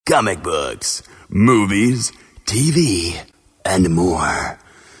comic books, movies, TV, and more.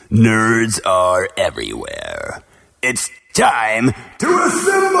 Nerds are everywhere. It's time to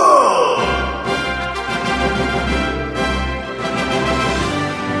assemble!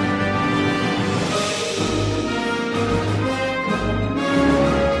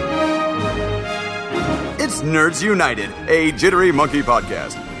 It's Nerds United, a Jittery Monkey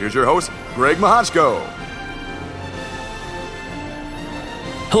podcast. Here's your host, Greg Mahochko.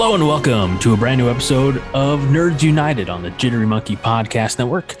 Hello and welcome to a brand new episode of Nerds United on the Jittery Monkey Podcast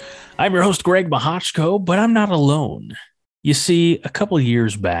Network. I'm your host, Greg Mahochko, but I'm not alone. You see, a couple of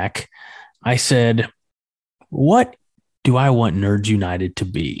years back, I said, what do I want Nerds United to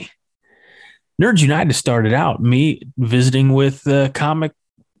be? Nerds United started out me visiting with comic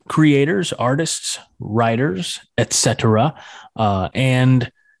creators, artists, writers, etc.,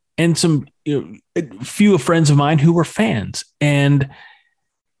 and some few friends of mine who were fans. And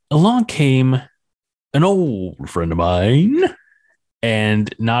along came an old friend of mine,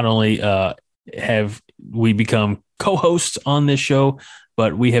 and not only have we become co-hosts on this show,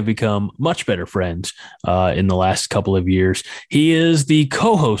 but we have become much better friends in the last couple of years. He is the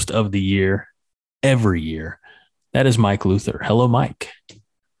co-host of the year every year. That is Mike Luther. Hello, Mike.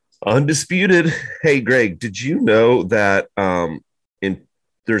 Undisputed. Hey, Greg, did you know that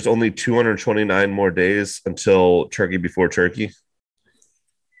there's only 229 more days until Turkey Before Turkey?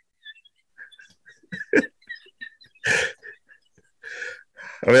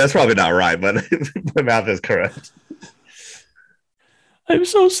 I mean, that's probably not right, but my math is correct. I'm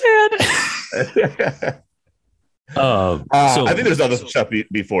so sad. I think there's other stuff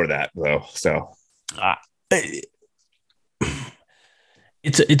before that, though. So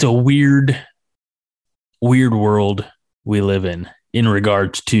it's a weird world we live in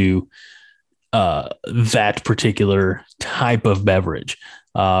regards to that particular type of beverage.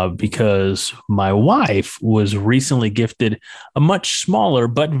 Because my wife was recently gifted a much smaller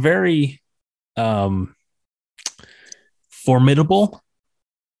but very formidable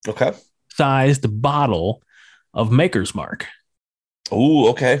sized bottle of Maker's Mark.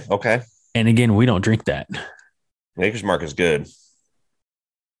 Oh, okay. And again, we don't drink that. Maker's Mark is good.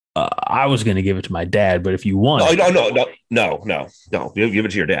 I was going to give it to my dad, but if you want, no. Give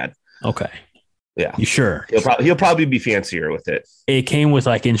it to your dad. Okay. Yeah. You sure? He'll probably be fancier with it. It came with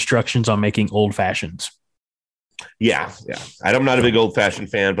like instructions on making old fashions. Yeah. I'm not a big old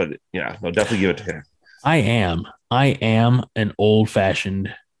fashioned fan, but yeah, I'll definitely give it to him. I am an old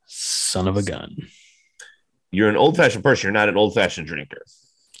fashioned son of a gun. You're an old fashioned person. You're not an old fashioned drinker.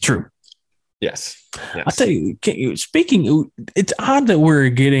 True. Yes. I'll tell you, it's odd that we're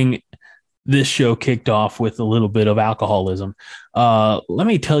getting this show kicked off with a little bit of alcoholism. Let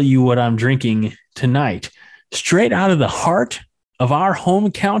me tell you what I'm drinking tonight. Straight out of the heart of our home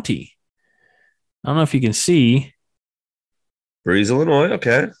county. I don't know if you can see. Breeze, Illinois.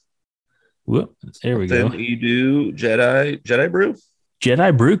 Okay. Whoop, there we go. Then you do Jedi Brew?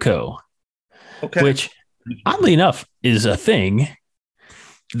 Jedi Brew Co. Okay. Which, oddly enough, is a thing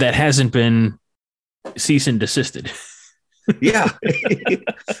that hasn't been cease and desisted. Yeah.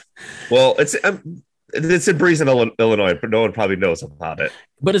 Well, it's in Breeze in Illinois, but no one probably knows about it.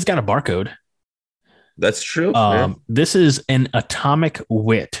 But it's got a barcode. That's true. This is an Atomic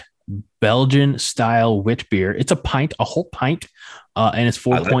Wit, Belgian style wit beer. It's a whole pint, and it's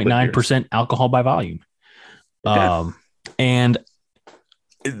 4.9% alcohol by volume. Okay. And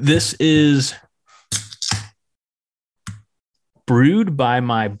this is brewed by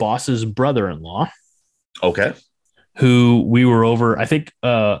my boss's brother-in-law. Okay. Who we were over. I think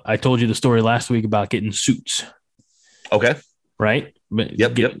I told you the story last week about getting suits. Okay. Right?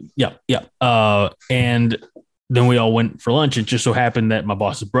 Yep. And then we all went for lunch. It just so happened that my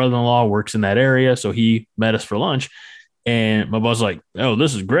boss's brother-in-law works in that area. So he met us for lunch. And my boss was like, oh,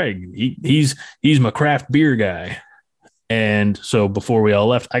 this is Greg. He's my craft beer guy. And so before we all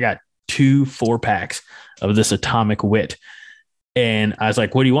left, I got 2 4-packs of this Atomic Wit. And I was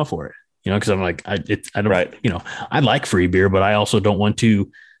like, what do you want for it? Because I'm like, I don't, right. I like free beer, but I also don't want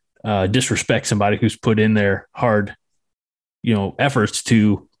to disrespect somebody who's put in their hard, efforts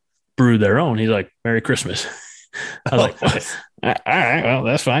to brew their own. He's like, Merry Christmas. I was like, all right, well,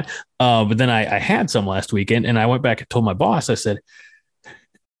 that's fine. But then I had some last weekend and I went back and told my boss, I said,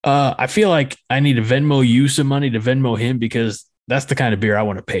 I feel like I need to Venmo you some money to Venmo him because that's the kind of beer I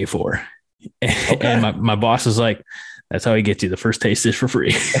want to pay for. Okay. And my boss is like, that's how he gets you. The first taste is for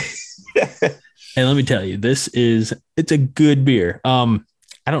free. And let me tell you, it's a good beer.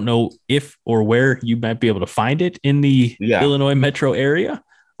 I don't know if or where you might be able to find it in the Illinois metro area.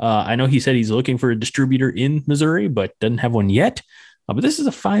 I know he said he's looking for a distributor in Missouri, but doesn't have one yet. but this is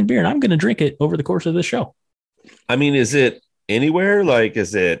a fine beer, and I'm going to drink it over the course of this show. I mean, is it anywhere? Like,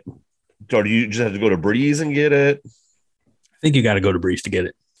 is it, or do you just have to go to Breeze and get it? I think you got to go to Breeze to get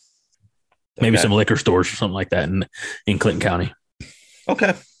it. Maybe Okay. some liquor stores or something like that in Clinton County.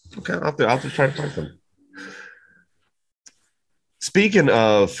 Okay. I'll have to try to find some. Speaking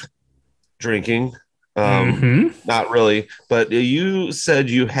of drinking, not really, but you said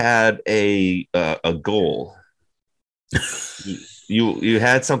you had a goal. You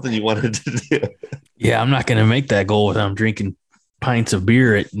had something you wanted to do. Yeah, I'm not going to make that goal without drinking pints of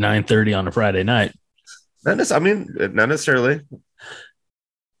beer at 9:30 on a Friday night. Not necessarily.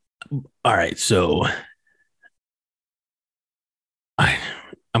 All right, so I'm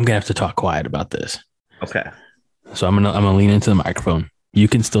gonna have to talk quiet about this. Okay. So I'm gonna lean into the microphone. You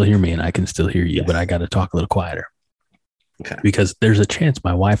can still hear me, and I can still hear you, Yes. but I got to talk a little quieter. Okay. Because there's a chance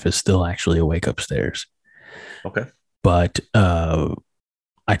my wife is still actually awake upstairs. Okay. But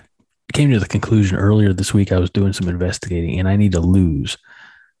I came to the conclusion earlier this week. I was doing some investigating, and I need to lose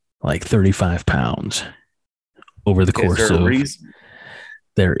like 35 pounds over the course of.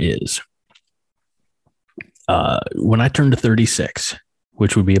 There is. When I turned to 36,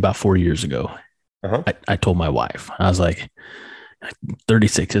 which would be about 4 years ago, I told my wife, I was like,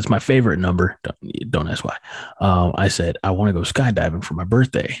 36 is my favorite number. Don't ask why. I said, I want to go skydiving for my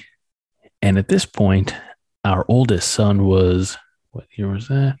birthday. And at this point, our oldest son was, what year was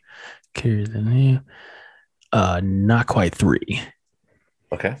that? Not quite 3.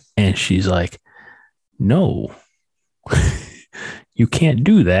 Okay. And she's like, no, you can't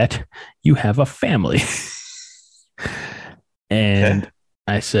do that. You have a family. And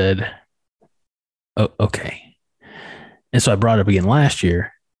I said, oh, okay. And so I brought it up again last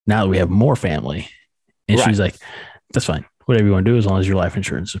year. Now that we have more family. And she's like, that's fine. Whatever you want to do, as long as your life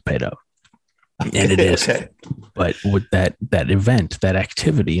insurance is paid up. And it is. Okay. But with that event, that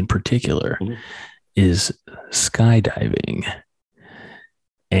activity in particular is skydiving.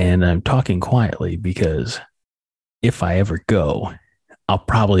 And I'm talking quietly because if I ever go, I'll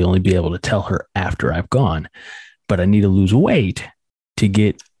probably only be able to tell her after I've gone, but I need to lose weight to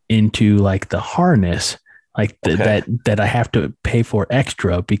get into like the harness, like that I have to pay for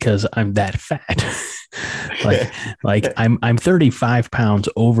extra because I'm that fat. I'm 35 pounds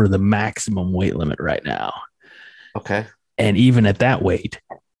over the maximum weight limit right now. Okay. And even at that weight,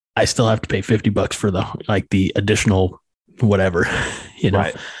 I still have to pay $50 for the additional whatever,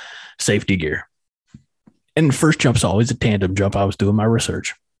 safety gear. And first jump's always a tandem jump. I was doing my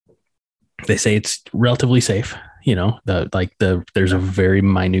research. They say it's relatively safe. There's a very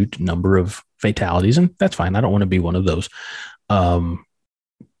minute number of fatalities, and that's fine. I don't want to be one of those.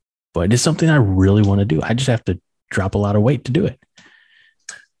 But it's something I really want to do. I just have to drop a lot of weight to do it.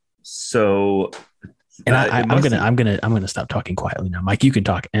 So, and I'm gonna stop talking quietly now, Mike. You can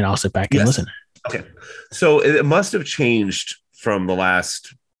talk, and I'll sit back and listen. Okay. So it must have changed from the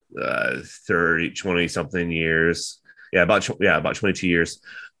last 20 something years. Yeah, about 22 years.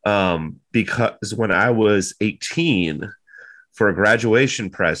 Because when I was 18, for a graduation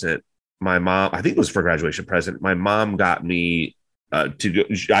present, my mom, I think it was for a graduation present, my mom got me I got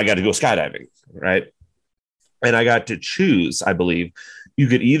to go skydiving, right? And I got to choose, I believe. You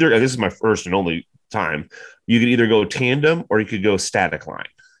could either, and this is my first and only time, you could either go tandem or you could go static line.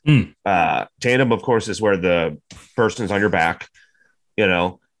 Tandem, of course, is where the person's on your back,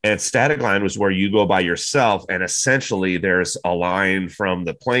 and static line was where you go by yourself. And essentially there's a line from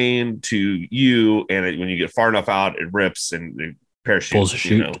the plane to you. And when you get far enough out, it rips and the parachute pulls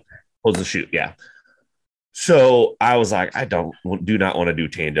the chute. Yeah. So I was like, I do not want to do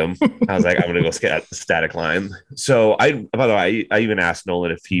tandem. I was like, I'm going to go static line. So by the way, I even asked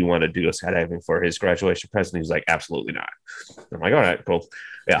Nolan if he wanted to go skydiving for his graduation present. He was like, absolutely not. I'm like, all right, cool.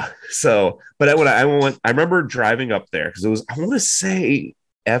 Yeah. So, but I remember driving up there because it was, I want to say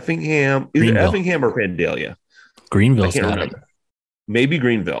Effingham, either Effingham or Vandalia. Greenville's I can't remember. Maybe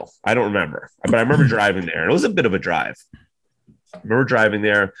Greenville. I don't remember, but I remember driving there, and it was a bit of a drive. I remember driving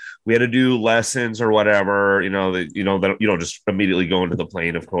there. We had to do lessons or whatever, you don't just immediately go into the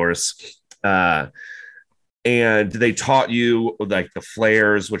plane, of course. And they taught you like the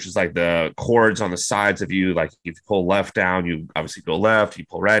flares, which is like the cords on the sides of you. Like if you pull left down, you obviously go left. You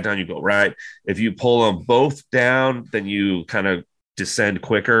pull right down, you go right. If you pull them both down, then you kind of descend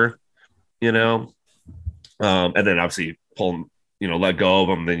quicker, and then obviously pull them, let go of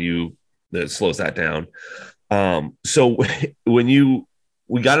them, then that slows that down. So when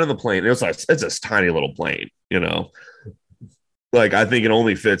we got on the plane, it's this tiny little plane, like I think it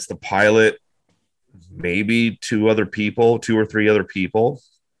only fits the pilot, maybe 2 or 3 other people.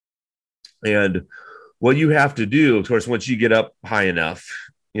 And what you have to do, of course, once you get up high enough,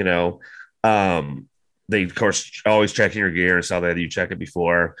 you know, they of course always checking your gear and stuff like that. You check it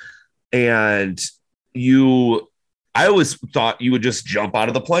before, and I always thought you would just jump out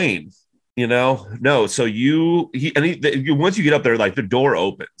of the plane. You know, no. So once you get up there, like the door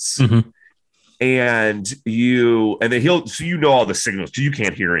opens, and then so you know all the signals, because you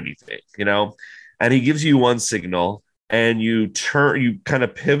can't hear anything, you know, and he gives you one signal, and you kind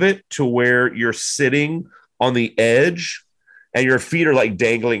of pivot to where you're sitting on the edge, and your feet are like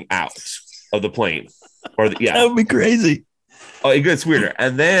dangling out of the plane, that would be crazy. Oh, it gets weirder,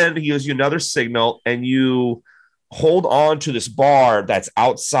 and then he gives you another signal, and you hold on to this bar that's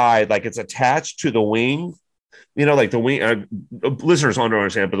outside, like it's attached to the wing, you know, like the wing. Listeners don't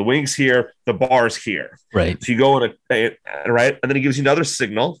understand, but the wing's here, the bar's here, right? So you go in right, and then he gives you another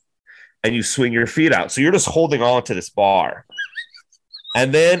signal, and you swing your feet out. So you're just holding on to this bar,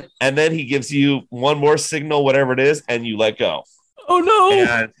 and then he gives you one more signal, whatever it is, and you let go. Oh no!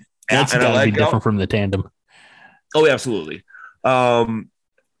 And that's gotta be different from the tandem. Oh, absolutely.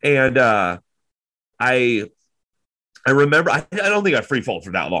 I remember, I don't think I free fall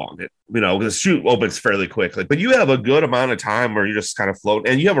for that long, you know, because the chute opens fairly quickly, but you have a good amount of time where you're just kind of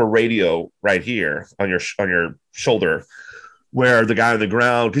floating, and you have a radio right here on your shoulder, where the guy on the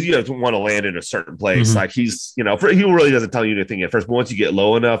ground, because you have to want to land in a certain place. Like he's, you know, he really doesn't tell you anything at first, but once you get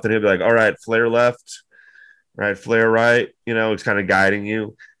low enough, then he'll be like, all right, flare left, right, flare right, you know, it's kind of guiding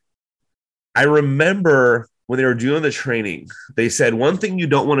you. I remember when they were doing the training, they said one thing you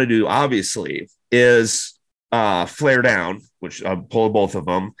don't want to do, obviously, is flare down, which pull both of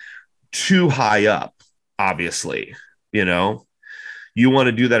them too high up. Obviously, you know, you want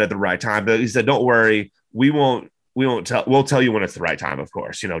to do that at the right time. But he said, "Don't worry, we'll tell you when it's the right time. Of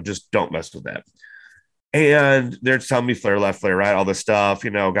course, you know, just don't mess with that." And they're telling me flare left, flare right, all this stuff, you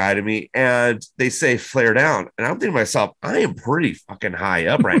know, guiding me. And they say flare down, and I'm thinking to myself, I am pretty fucking high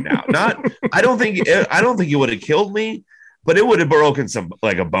up right now. I don't think it would have killed me, but it would have broken some,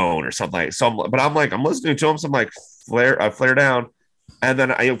 like a bone or something. But I'm listening to him. So I'm like, flare down. And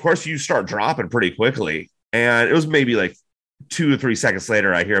then of course you start dropping pretty quickly. And it was maybe like 2 or 3 seconds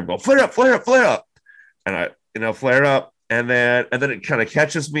later, I hear him go, flare up, flare up, flare up. And I, you know, flare up. And then it kind of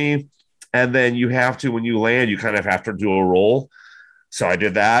catches me. And then you have to, when you land, you kind of have to do a roll. So I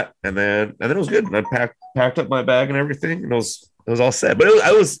did that. And then it was good. And I packed up my bag and everything. And it was all set, but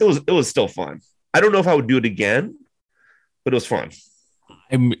it was still fun. I don't know if I would do it again, but it was fun.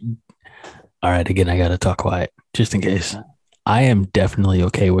 All right. Again, I got to talk quiet just in case. I am definitely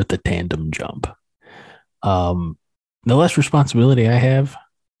okay with the tandem jump. The less responsibility I have,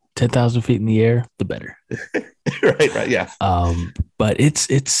 10,000 feet in the air, the better. Right. Yeah. But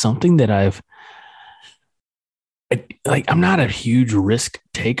it's something that I'm not a huge risk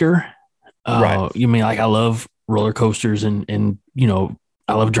taker. Right. You mean, like, I love roller coasters and, you know,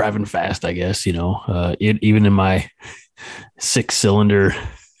 I love driving fast, I guess, you know, even in my 6-cylinder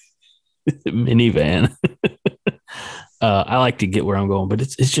minivan. I like to get where I'm going, but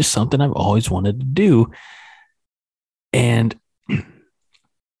it's just something I've always wanted to do. And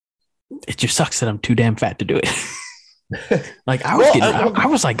it just sucks that I'm too damn fat to do it. Like I was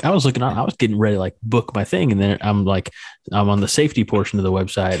getting ready to like book my thing. And then I'm on the safety portion of the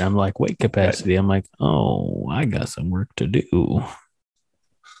website. I'm like, weight capacity. I'm like, oh, I got some work to do.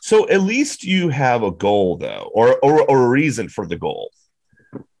 So at least you have a goal though, or a reason for the goal.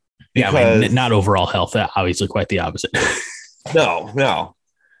 Because, yeah, I mean, not overall health. Obviously quite the opposite. No.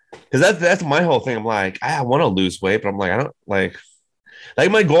 Because that's my whole thing. I'm like, I want to lose weight, but I'm like, I don't like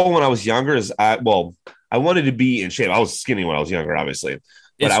my goal when I was younger is I wanted to be in shape. I was skinny when I was younger, obviously.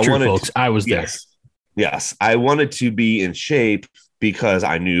 But it's true, folks. I was there. Yes. I wanted to be in shape because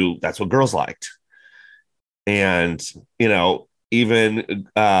I knew that's what girls liked. And, you know, even,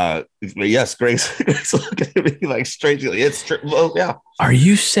 yes, Greg's looking at me like strangely. It's true. Well, yeah. Are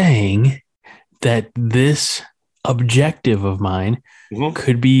you saying that this objective of mine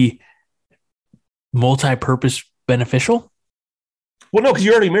could be multi-purpose beneficial? Well, no, because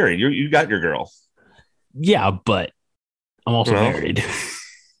you're already married. You got your girl. Yeah, but I'm also married.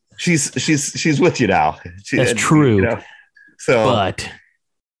 She's with you now. That's true. You know, so, but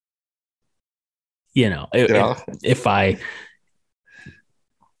if I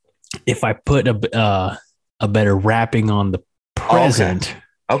put a better wrapping on the present,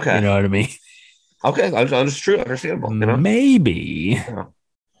 okay, you know what I mean. Okay, that's true, understandable. You know? Maybe.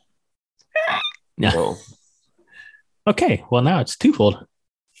 Yeah. So. Okay, well now it's twofold.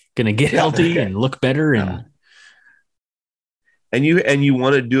 Gonna get healthy and look better, and you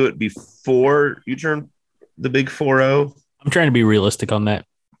want to do it before you turn the big 40? I'm trying to be realistic on that.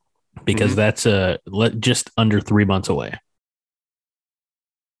 because that's just under 3 months away.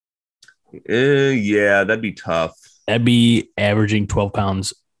 Yeah, that'd be tough. That'd be averaging 12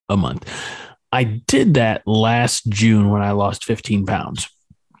 pounds a month. I did that last June when I lost 15 pounds.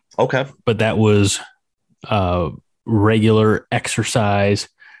 Okay. But that was regular exercise.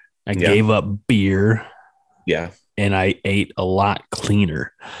 I gave up beer. Yeah. And I ate a lot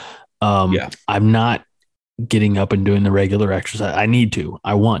cleaner. I'm not getting up and doing the regular exercise. I need to.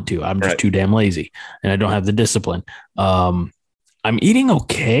 I want to. I'm just too damn lazy, and I don't have the discipline. I'm eating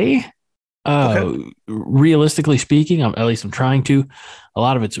okay. Realistically speaking, at least I'm trying to. A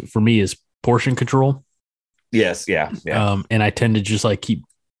lot of it for me is portion control. Yes. Yeah. And I tend to just like keep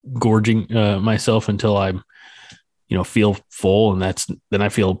gorging myself until I'm, feel full, and then I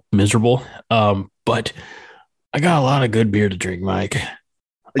feel miserable. But I got a lot of good beer to drink, Mike.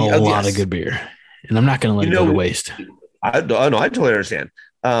 A lot of good beer, and I'm not going to let it go to waste. I totally understand.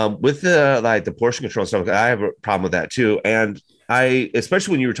 With the portion control stuff, I have a problem with that too. And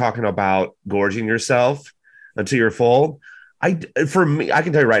especially when you were talking about gorging yourself until you're full. For me, I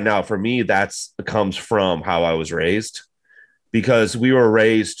can tell you right now, for me, that's comes from how I was raised, because we were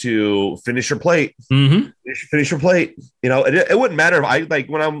raised to finish your plate, finish your plate. It wouldn't matter if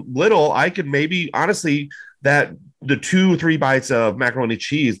when I'm little, I could maybe honestly that the 2-3 bites of macaroni and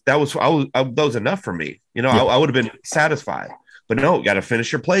cheese, that was enough for me. I would have been satisfied, but no, you got to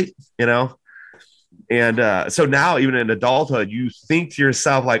finish your plate, And so now, even in adulthood, you think to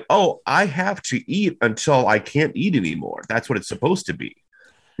yourself like, oh, I have to eat until I can't eat anymore. That's what it's supposed to be,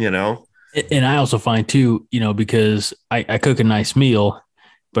 And I also find too, because I cook a nice meal,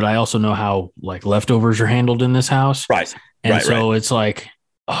 but I also know how like leftovers are handled in this house. Right. And so it's like,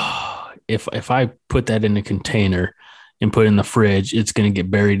 if I put that in a container and put it in the fridge, it's going to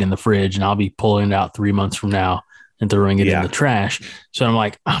get buried in the fridge, and I'll be pulling it out 3 months from now and throwing it in the trash. So I'm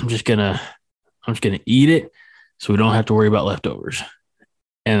like, I'm just going to eat it so we don't have to worry about leftovers.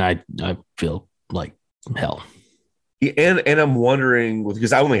 And I feel like hell. And I'm wondering,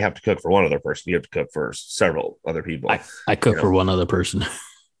 because I only have to cook for one other person. You have to cook for several other people. I cook for one other person.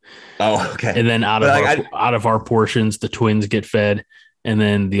 Oh, okay. And then out of our portions, the twins get fed, and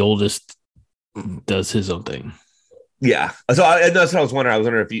then the oldest does his own thing. Yeah. So that's what I was wondering. I was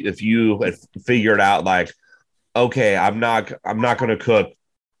wondering if you had figured out like, okay, I'm not going to cook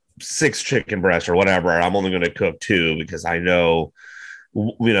 6 chicken breasts or whatever. I'm only going to cook 2 because I know,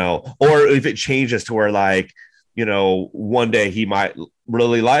 or if it changes to where like, one day he might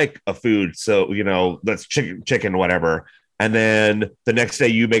really like a food. So, that's chicken, whatever. And then the next day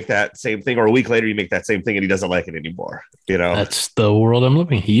you make that same thing, or a week later you make that same thing and he doesn't like it anymore. That's the world I'm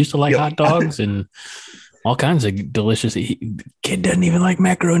living. He used to like hot dogs and all kinds of delicious. Kid doesn't even like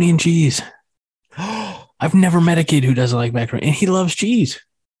macaroni and cheese. I've never met a kid who doesn't like macaroni, and he loves cheese.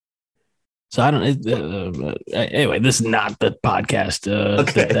 So I don't. Anyway, this is not the podcast.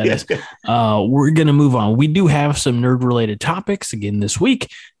 Okay. That is. We're gonna move on. We do have some nerd related topics again this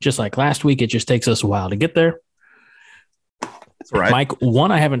week, just like last week. It just takes us a while to get there. That's right, Mike.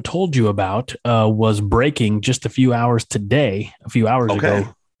 One I haven't told you about was breaking just a few hours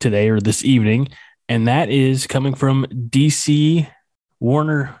ago today or this evening, and that is coming from DC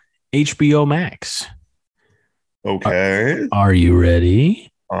Warner HBO Max. Okay. Are you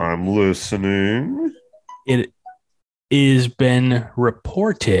ready? I'm listening. It is been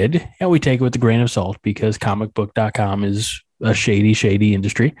reported, and we take it with a grain of salt because comicbook.com is a shady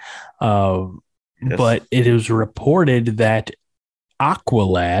industry. But it is reported that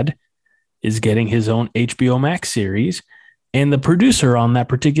Aqualad is getting his own HBO Max series, and the producer on that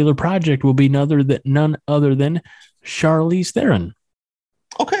particular project will be none other than Charlize Theron.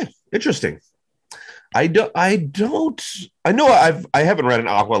 Okay, interesting. I know I haven't read an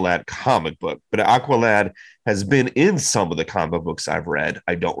Aqualad comic book, but Aqualad has been in some of the comic books I've read.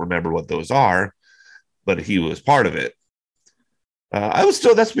 I don't remember what those are, but he was part of it.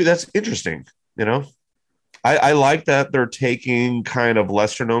 That's interesting. I like that they're taking kind of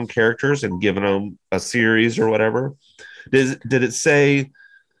lesser known characters and giving them a series or whatever. Did it say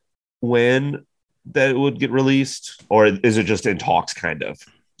when that it would get released, or is it just in talks kind of?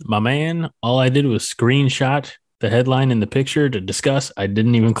 My man, all I did was screenshot the headline in the picture to discuss. I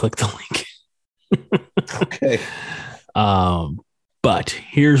didn't even click the link. Okay. But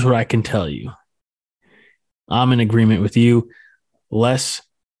here's what I can tell you. I'm in agreement with you. Less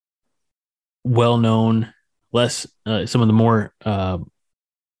well-known, some of the more,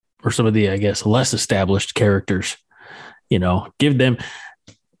 or some of the, I guess, less established characters, give them,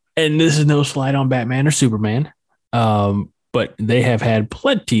 and this is no slight on Batman or Superman, but they have had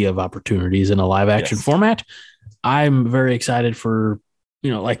plenty of opportunities in a live action format. I'm very excited for,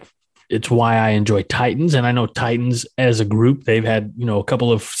 like it's why I enjoy Titans. And I know Titans as a group, they've had, a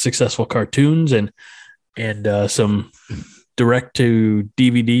couple of successful cartoons and some direct to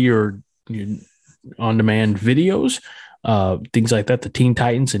DVD or on demand videos, things like that, the Teen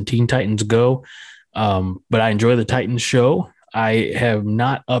Titans and Teen Titans Go. But I enjoy the Titans show. I have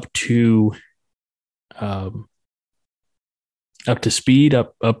not up to speed,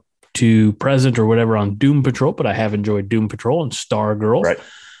 up to present or whatever on Doom Patrol, but I have enjoyed Doom Patrol and Stargirl. Right.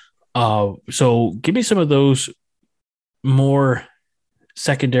 So give me some of those more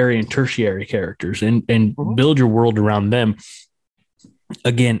secondary and tertiary characters and build your world around them.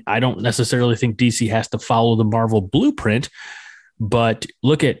 Again, I don't necessarily think DC has to follow the Marvel blueprint, but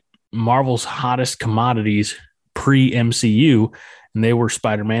look at Marvel's hottest commodities pre-MCU, and they were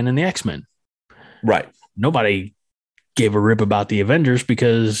Spider-Man and the X-Men. Right. Nobody gave a rip about the Avengers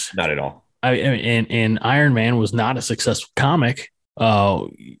because not at all. And Iron Man was not a successful comic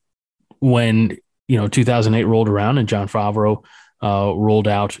when 2008 rolled around and Jon Favreau rolled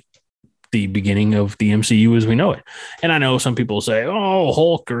out the beginning of the MCU as we know it. And I know some people say, "Oh,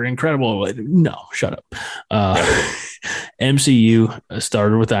 Hulk or Incredible." No, shut up. MCU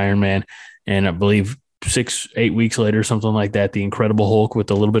started with Iron Man, and I believe 6-8 weeks later, something like that, the Incredible Hulk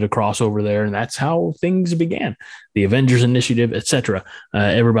with a little bit of crossover there, and that's how things began. The Avengers Initiative, etc.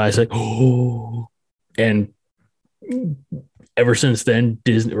 Everybody's like, "Oh," and ever since then,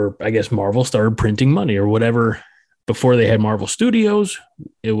 Disney, or I guess Marvel, started printing money or whatever. Before they had Marvel Studios,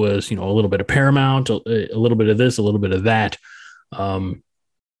 it was a little bit of Paramount, a little bit of this, a little bit of that.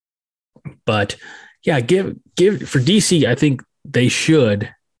 But yeah, give for DC. I think they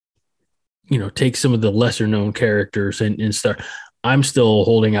should, take some of the lesser known characters and start. I'm still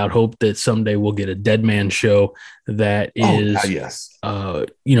holding out hope that someday we'll get a Deadman show that is,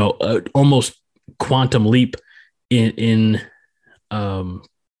 almost quantum leap in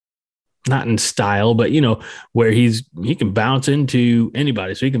not in style, but where he can bounce into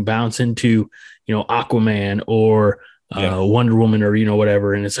anybody. So he can bounce into Aquaman or Wonder Woman or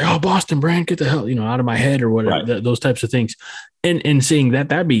whatever, and it's like, "Oh, Boston Brand, get the hell out of my head," or whatever. Right. Those types of things, and seeing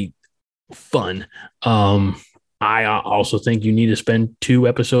that'd be fun. I also think you need to spend 2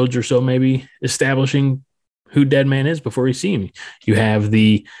 episodes or so maybe establishing who Deadman is before you see him. You have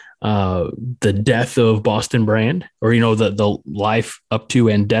the death of Boston Brand, or the life up to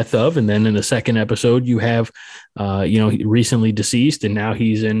and death of, and then in the second episode you have he recently deceased, and now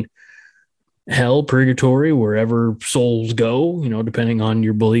he's in hell, purgatory, wherever souls go, depending on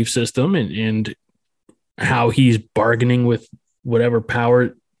your belief system, and how he's bargaining with whatever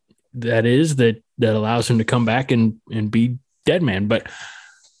power that is that allows him to come back and be Deadman. But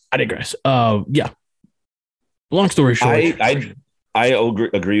I digress. Long story short, I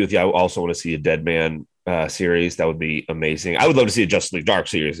agree with you. I also want to see a Deadman series. That would be amazing. I would love to see a Justice League Dark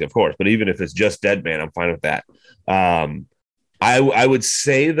series, of course, but even if it's just Deadman, I'm fine with that. I would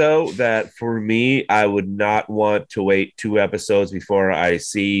say, though, that for me, I would not want to wait 2 episodes before I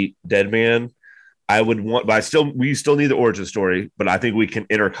see Deadman. I would want, but we still need the origin story, but I think we can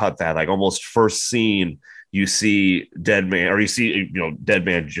intercut that. Like almost first scene, you see Deadman, or you see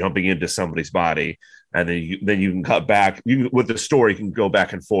Deadman jumping into somebody's body. And then you can cut back. With the story, you can go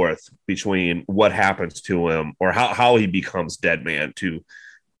back and forth between what happens to him or how he becomes Deadman to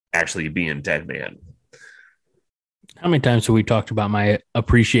actually being Deadman. How many times have we talked about my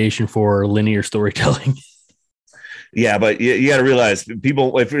appreciation for linear storytelling? Yeah, but you got to realize,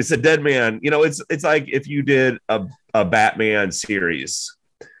 people, if it's a Deadman, it's like if you did a Batman series,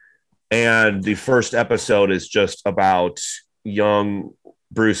 and the first episode is just about young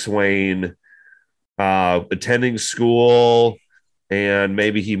Bruce Wayne attending school, and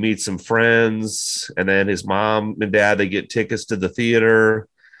maybe he meets some friends, and then his mom and dad, they get tickets to the theater.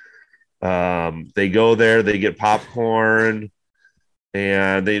 They go there, they get popcorn,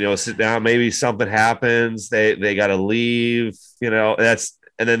 and they sit down. Maybe something happens. They got to leave. That's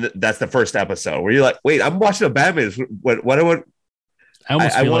the first episode where you're like, wait, I'm watching a Batman. What I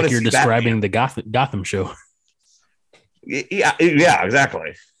almost feel like you're describing Batman. The Gotham show. Yeah,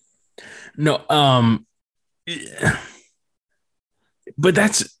 exactly. No, but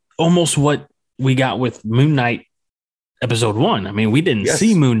that's almost what we got with Moon Knight episode 1. I mean, we didn't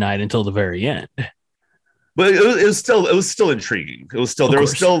see Moon Knight until the very end, but it was still intriguing. It was still there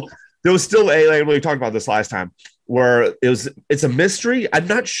was still a, like we talked about this last time, where it's a mystery. I'm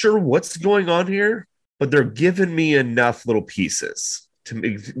not sure what's going on here, but they're giving me enough little pieces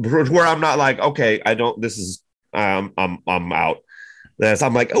where I'm not like, okay, I'm out. So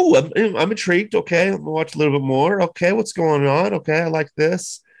I'm like, oh, I'm intrigued. Okay, I'm gonna watch a little bit more. Okay, what's going on? Okay, I like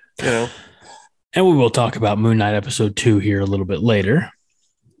this. And we will talk about Moon Knight episode 2 here a little bit later.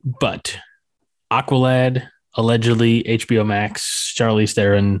 But Aqualad, allegedly HBO Max, Charlize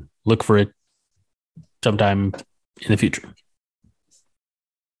Theron, look for it sometime in the future.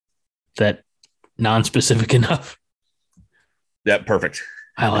 Is that non-specific enough? Yeah, perfect.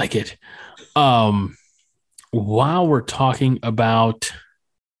 I like it. While we're talking about,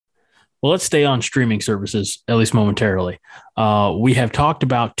 well, let's stay on streaming services, at least momentarily. We have talked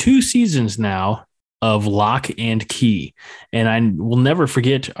about 2 seasons now of Lock and Key. And I will never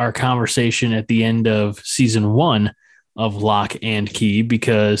forget our conversation at the end of season 1 of Lock and Key,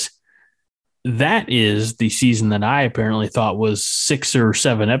 because that is the season that I apparently thought was 6 or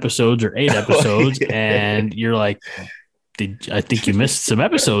 7 episodes or 8 episodes. And you're like, I think you missed some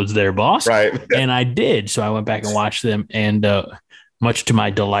episodes there, boss. Right. And I did. So I went back and watched them. And much to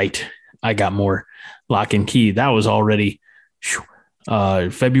my delight, I got more Lock and Key. That was already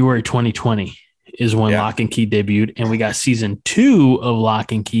February 2020 is when Lock and Key debuted. And we got season 2 of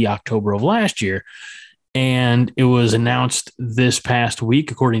Lock and Key October of last year. And it was announced this past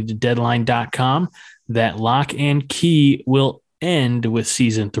week, according to Deadline.com, that Lock and Key will end with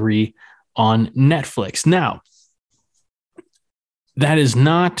season 3 on Netflix. Now, that is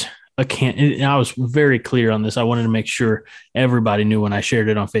not I was very clear on this. I wanted to make sure everybody knew when I shared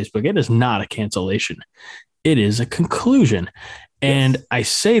it on Facebook. It is not a cancellation. It is a conclusion. And I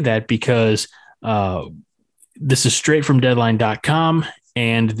say that because this is straight from Deadline.com,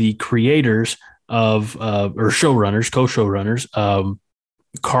 and the creators of or showrunners, co-showrunners,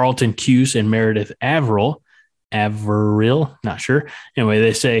 Carlton Cuse and Meredith Averill, not sure. Anyway,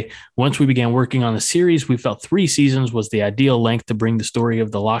 they say, once we began working on the series, we felt 3 seasons was the ideal length to bring the story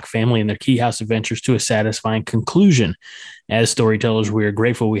of the Locke family and their Key House adventures to a satisfying conclusion. As storytellers, we are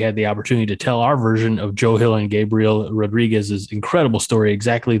grateful we had the opportunity to tell our version of Joe Hill and Gabriel Rodriguez's incredible story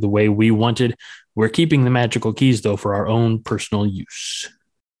exactly the way we wanted. We're keeping the magical keys, though, for our own personal use.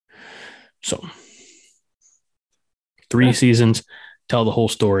 So 3 seasons, tell the whole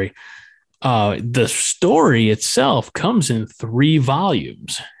story. The story itself comes in 3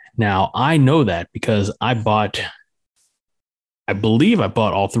 volumes. Now, I know that because I believe I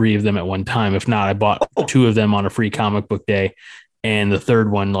bought all 3 of them at one time. If not, I bought 2 of them on a free comic book day, and the third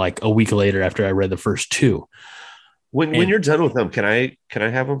one like a week later after I read the first 2. When you're done with them, can I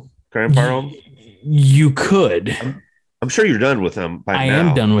have them? Can I borrow them? You could. I'm sure you're done with them by now. I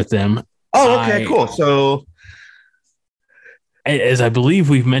am done with them. Oh, okay, cool. So, as I believe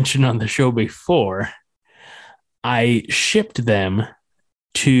we've mentioned on the show before, I shipped them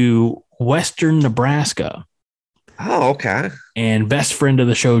to Western Nebraska. Oh, okay. And best friend of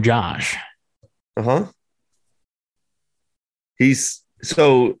the show, Josh. Uh-huh.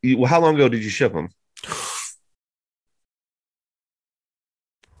 How long ago did you ship them?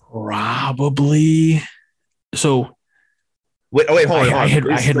 Probably. So. Wait, hold on.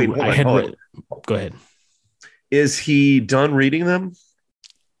 Go ahead. Is he done reading them?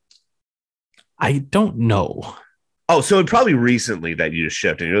 I don't know. Oh, so it probably recently that you just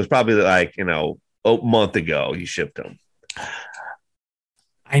shipped it. It was probably like, a month ago you shipped them.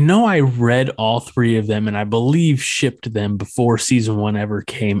 I know I read all 3 of them, and I believe shipped them before season 1 ever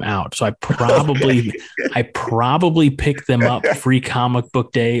came out. So I probably picked them up free comic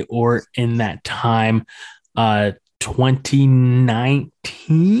book day or in that time,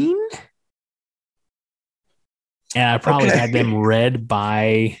 2019. And I probably had them read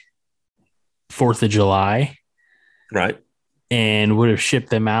by 4th of July. Right. And would have shipped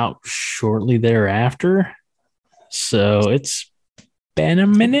them out shortly thereafter. So it's been a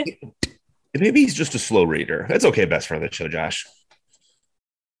minute. Maybe he's just a slow reader. That's okay, best friend of the show, Josh.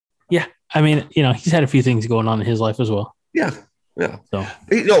 Yeah. I mean, he's had a few things going on in his life as well. Yeah. So,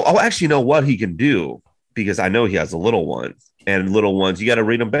 I'll actually know what he can do, because I know he has a little one. And little ones, you got to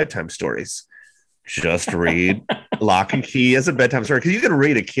read them bedtime stories. Just read Lock and Key as a bedtime story, because you can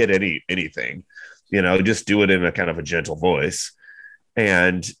read a kid anything, just do it in a kind of a gentle voice,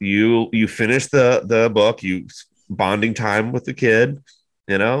 and you finish the book, you bonding time with the kid,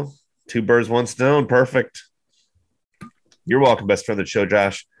 2 birds, 1 stone, perfect. You're welcome, best friend of the show,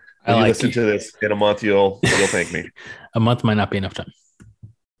 Josh. When you listen to this in a month, you'll thank me. A month might not be enough time.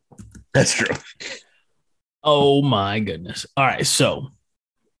 That's true. Oh my goodness! All right, so.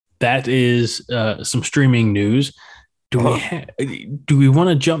 That is some streaming news. Do we want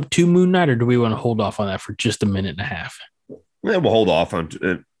to jump to Moon Knight, or do we want to hold off on that for just a minute and a half? Yeah, we'll hold off on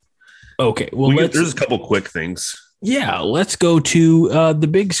it. Okay. Well, there's a couple quick things. Yeah, let's go to the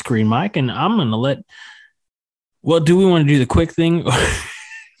big screen, Mike, and I'm going to let. Well, do we want to do the quick thing?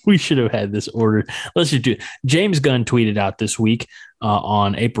 We should have had this ordered. Let's just do it. James Gunn tweeted out this week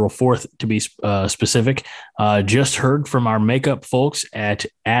on April 4th, to be specific. Just heard from our makeup folks at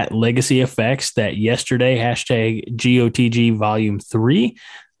Legacy Effects that yesterday, hashtag GOTG Volume 3,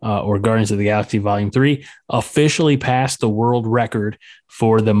 or Guardians of the Galaxy Volume 3, officially passed the world record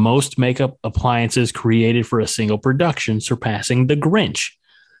for the most makeup appliances created for a single production, surpassing The Grinch.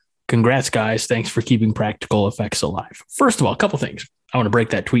 Congrats, guys. Thanks for keeping practical effects alive. First of all, a couple things. I want to break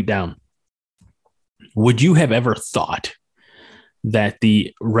that tweet down. Would you have ever thought that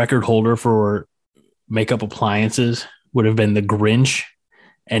the record holder for makeup appliances would have been The Grinch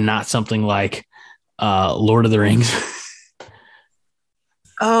and not something like Lord of the Rings?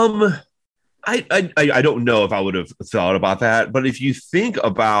 I don't know if I would have thought about that, but if you think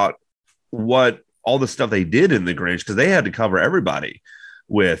about what all the stuff they did in The Grinch, because they had to cover everybody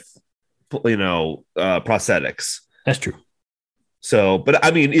with, prosthetics. That's true. So, but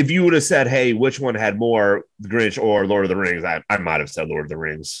I mean, if you would have said, hey, which one had more, The Grinch or Lord of the Rings, I might have said Lord of the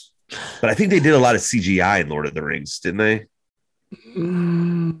Rings. But I think they did a lot of CGI in Lord of the Rings, didn't they?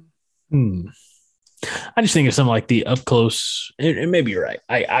 I just think of something like the up close, and maybe you're right.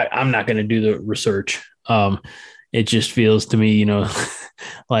 I'm not going to do the research. It just feels to me,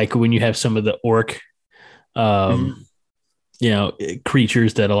 like when you have some of the orc,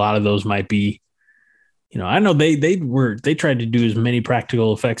 creatures, that a lot of those might be, I know they tried to do as many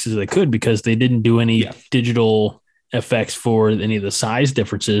practical effects as they could because they didn't do any digital effects for any of the size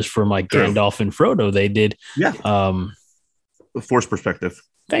differences from like Gandalf and Frodo. They did. Yeah. Force perspective.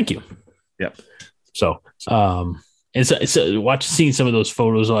 Thank you. Yep. So, it's seeing some of those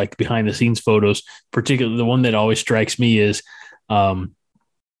photos, like behind the scenes photos, particularly the one that always strikes me is,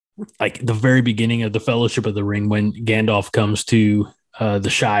 like the very beginning of the Fellowship of the Ring, when Gandalf comes to the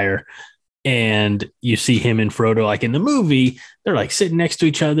Shire and you see him and Frodo, like in the movie, they're like sitting next to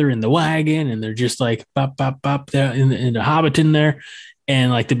each other in the wagon and they're just like bop, bop, bop there in the Hobbiton there.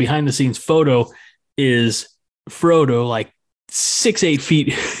 And like the behind the scenes photo is Frodo like 6-8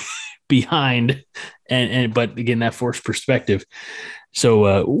 feet behind, but again, that forced perspective.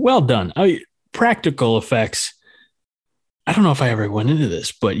 So well done. Practical effects. I don't know if I ever went into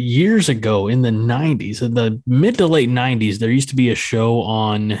this, but years ago in the 90s, in the mid to late 90s, there used to be a show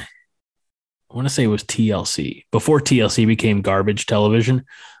on, I want to say it was TLC, before TLC became garbage television.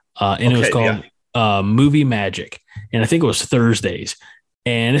 And it was called Movie Magic. And I think it was Thursdays.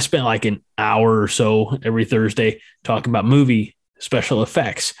 And it spent like an hour or so every Thursday talking about movie special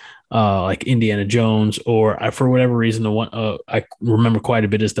effects, like Indiana Jones, or for whatever reason, the one I remember quite a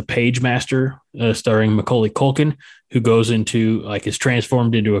bit is The Page Master, starring Macaulay Culkin, who goes into like is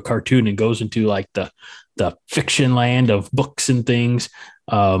transformed into a cartoon and goes into like the fiction land of books and things.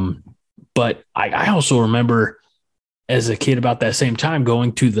 But I also remember as a kid about that same time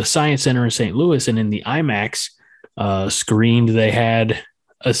going to the Science Center in St. Louis, and in the IMAX screened, they had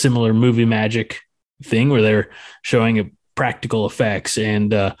a similar Movie Magic thing where they're showing practical effects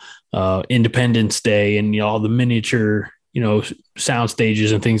and Independence Day and all the miniature sound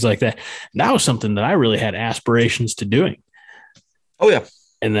stages and things like that. That was something that I really had aspirations to doing. Oh yeah.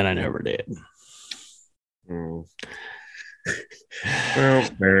 And then I never did.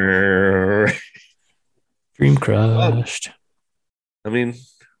 Dream crushed. I mean,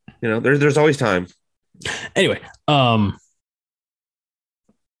 there's always time. Anyway,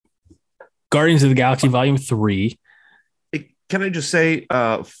 Guardians of the Galaxy Volume 3. Can I just say,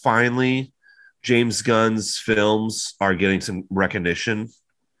 finally, James Gunn's films are getting some recognition.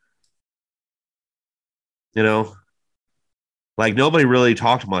 Like nobody really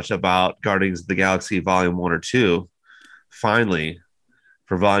talked much about Guardians of the Galaxy Volume 1 or 2. Finally,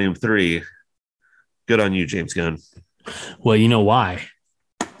 for Volume 3, good on you, James Gunn. Well, you know why?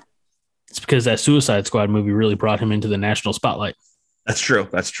 It's because that Suicide Squad movie really brought him into the national spotlight. That's true.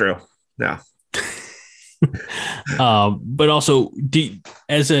 Yeah. But also,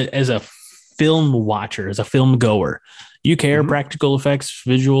 as a film watcher, as a film goer, you care practical effects,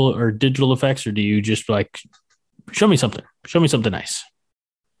 visual or digital effects, or do you just like show me something nice? Show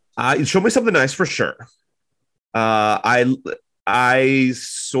me something nice for sure. I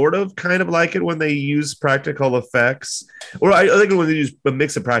sort of kind of like it when they use practical effects, or I like it when they use a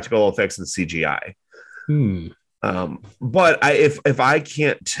mix of practical effects and CGI. But if I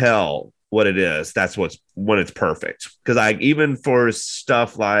can't tell what it is, that's when it's perfect. Because even for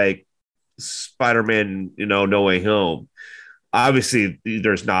stuff like Spider-Man, No Way Home, obviously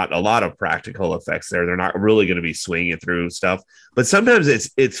there's not a lot of practical effects there. They're not really going to be swinging through stuff. But sometimes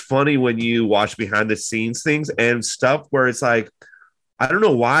it's funny when you watch behind the scenes things and stuff where it's like, I don't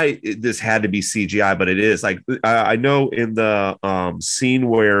know why this had to be CGI, but it is. Like I know in the scene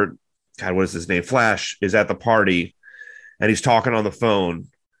where, God, what is his name? Flash is at the party and he's talking on the phone.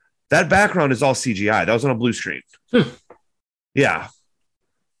 That background is all CGI. That was on a blue screen. Yeah.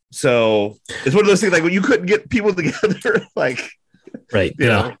 So it's one of those things like when you couldn't get people together, like, right. You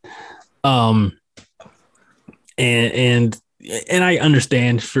know. And I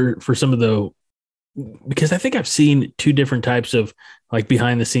understand for some of the, because I think I've seen two different types of like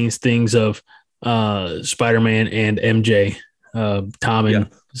behind the scenes things of Spider-Man and MJ, Tom and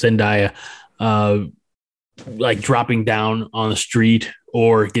Zendaya, like dropping down on the street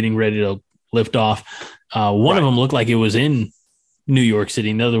or getting ready to lift off. One of them looked like it was in New York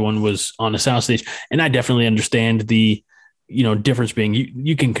City. The other one was on a soundstage. And I definitely understand the, difference being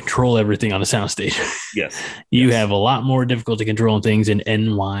you can control everything on a soundstage. Yes. You have a lot more difficulty controlling things in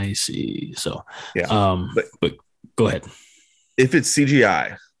NYC. So, but go ahead. If it's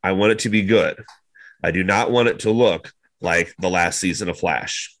CGI, I want it to be good. I do not want it to look like the last season of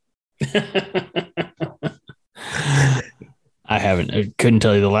Flash. I couldn't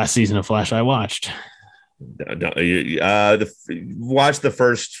tell you the last season of Flash I watched. Watch the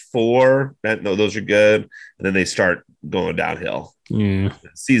first 4. No, those are good, and then they start going downhill. Yeah.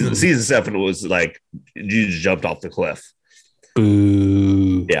 Season 7 was like you just jumped off the cliff.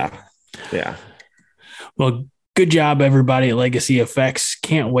 Boo. Yeah. Well, good job, everybody at Legacy Effects.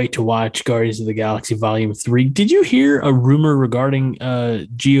 Can't wait to watch Guardians of the Galaxy Volume 3. Did you hear a rumor regarding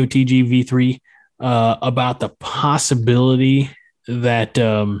GOTG V3 about the possibility that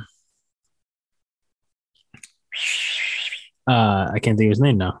I can't think of his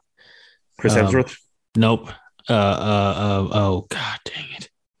name now. Chris Hemsworth? Nope. Oh God dang it.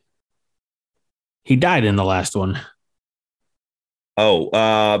 He died in the last one. Oh,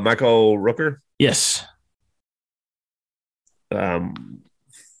 Michael Rooker? Yes. Pinhead?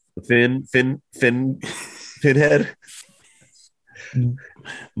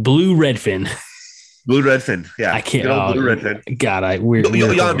 Blue Redfin. Blue Redfin. Yeah. I can't. Blue Redfin. God,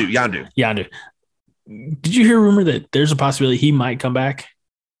 Yondu. Did you hear a rumor that there's a possibility he might come back?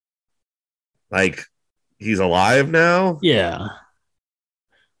 Like he's alive now? Yeah.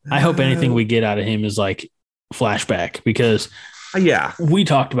 I hope anything we get out of him is like flashback because we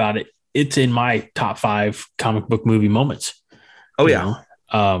talked about it. It's in my top 5 comic book movie moments. Oh yeah.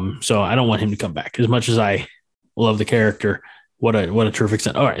 So I don't want him to come back as much as I love the character. What a terrific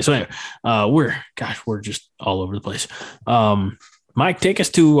set. All right. So anyway, we're just all over the place. Mike, take us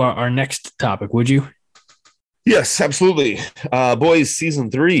to our next topic, would you? Yes, absolutely. Boys,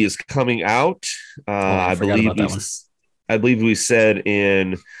 season 3 is coming out. I believe we said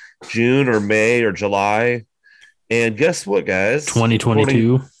in June or May or July. And guess what, guys?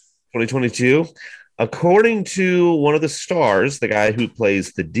 2022. According to one of the stars, the guy who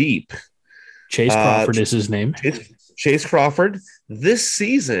plays the Deep, Chase Crawford is his name. Chase Crawford. This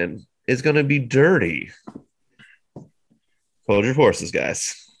season is going to be dirty. Hold your horses,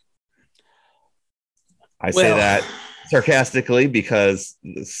 guys. I say that sarcastically because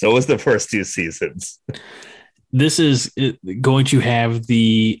so is the first 2 seasons. This is going to have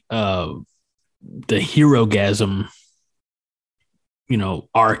the hero-gasm,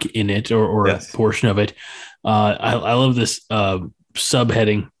 arc in it or a portion of it. I love this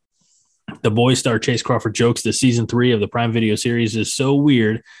subheading. The boy star Chase Crawford jokes that season 3 of the Prime Video series is so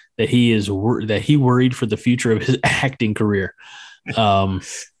weird that he worried for the future of his acting career.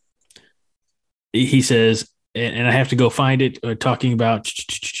 He says, and I have to go find it, talking about,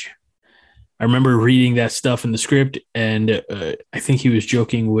 I remember reading that stuff in the script, and I think he was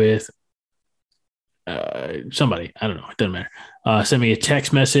joking with somebody. I don't know. It doesn't matter. Sent me a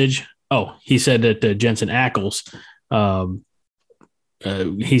text message. Oh, he said that Jensen Ackles,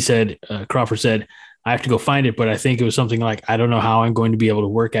 Crawford said, I have to go find it, but I think it was something like, I don't know how I'm going to be able to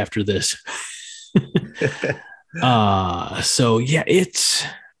work after this. So yeah,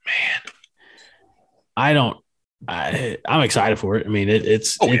 I'm excited for it. I mean,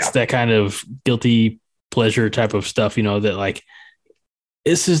 it's that kind of guilty pleasure type of stuff, that like,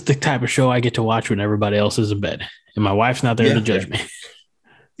 this is the type of show I get to watch when everybody else is in bed and my wife's not there to judge me.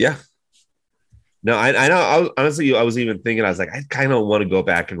 Yeah. No, I know. I was even thinking, I was like, I kind of want to go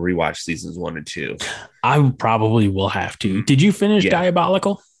back and rewatch seasons 1 and 2. I probably will have to. Did you finish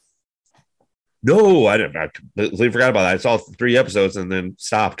Diabolical? No, I didn't. I completely forgot about that. I saw 3 episodes and then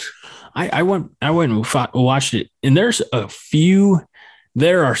stopped. I went and watched it, and there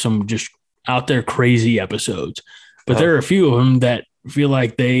are some just out there crazy episodes, but there are a few of them that feel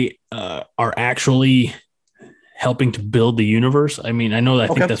like they are actually helping to build the universe. I mean, I know that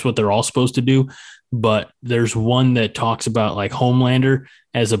I think that's what they're all supposed to do, but there's one that talks about like Homelander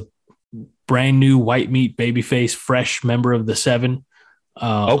as a brand new white meat babyface, fresh member of the Seven.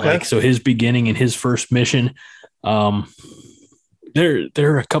 Okay. So his beginning and his first mission. There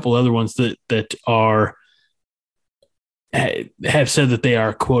are a couple other ones that are have said that they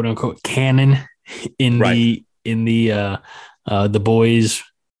are quote unquote canon in the boys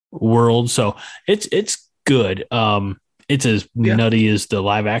world. So it's good. It's as nutty as the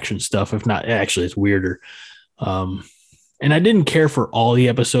live action stuff. If not, actually it's weirder. And I didn't care for all the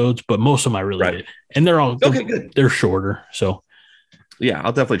episodes, but most of them I really did. And they're all good. They're shorter. So yeah,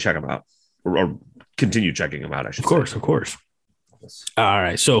 I'll definitely check them out or continue checking them out. I should say. Of course. All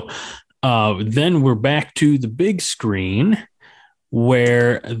right. So then we're back to the big screen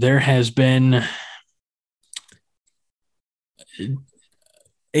where there has been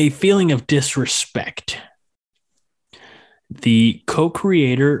a feeling of disrespect. The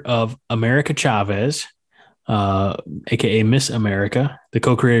co-creator of America Chavez, aka Miss America, the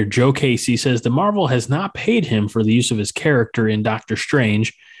co-creator Joe Casey, says the Marvel has not paid him for the use of his character in Doctor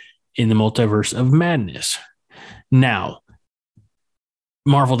Strange in the Multiverse of Madness. Now,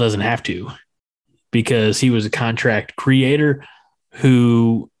 Marvel doesn't have to, because he was a contract creator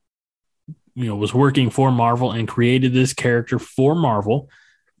who, was working for Marvel and created this character for Marvel.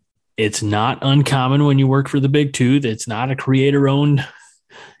 It's not uncommon when you work for the big two. It's not a creator owned,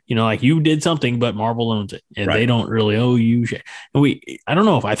 like you did something, but Marvel owns it and they don't really owe you shit. And I don't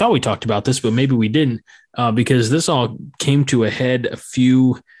know if I thought we talked about this, but maybe we didn't, because this all came to a head a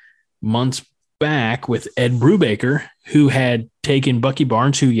few months back with Ed Brubaker, who had taken Bucky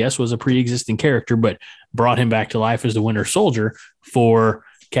Barnes, who, yes, was a pre-existing character, but brought him back to life as the Winter Soldier for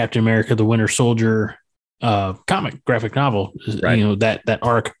Captain America, the Winter Soldier comic graphic novel, that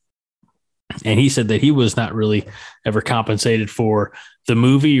arc. And he said that he was not really ever compensated for the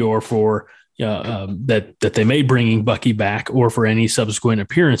movie or for that they made bringing Bucky back or for any subsequent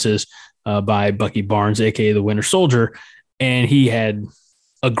appearances by Bucky Barnes, aka the Winter Soldier. And he had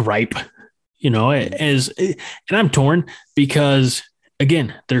a gripe, and I'm torn because,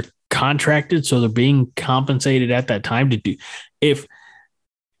 again, they're contracted, so they're being compensated at that time to do. If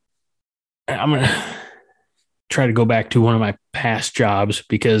I'm going to try to go back to one of my past jobs,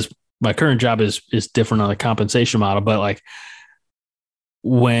 because my current job is different on the compensation model, but like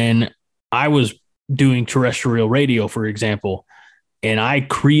when I was doing terrestrial radio, for example, and I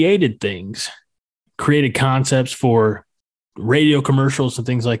created concepts for radio commercials and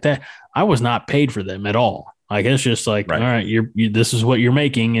things like that, I was not paid for them at all. Like, it's just like, all right, this is what you're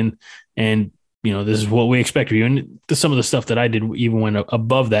making. And, this is what we expect of you. And some of the stuff that I did even went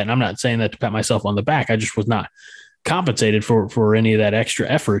above that. And I'm not saying that to pat myself on the back. I just was not compensated for any of that extra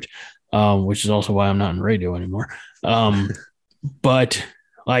effort, which is also why I'm not in radio anymore. But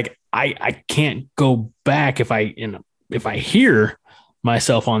like, I can't go back if I hear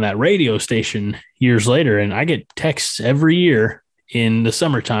myself on that radio station years later, and I get texts every year in the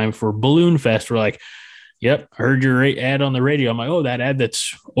summertime for Balloon Fest. We're like, yep, heard your ad on the radio. I'm like, oh, that ad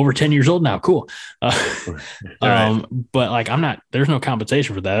that's over 10 years old now. Cool. But like, there's no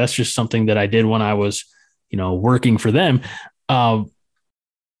compensation for that. That's just something that I did when I was, working for them. So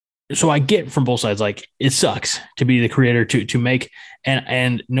I get from both sides, like, it sucks to be the creator to make,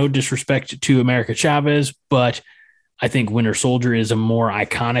 and no disrespect to America Chavez, but I think Winter Soldier is a more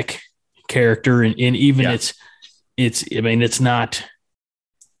iconic character, and even it's not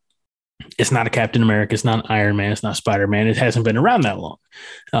a Captain America, it's not Iron Man, it's not Spider-Man. It hasn't been around that long,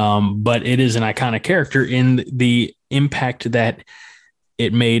 but it is an iconic character in the impact that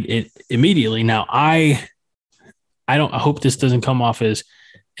it made it immediately. Now, I hope this doesn't come off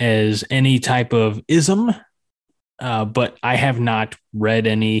as any type of ism, but I have not read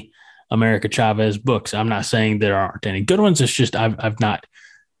any America Chavez books. I'm not saying there aren't any good ones. It's just I've not.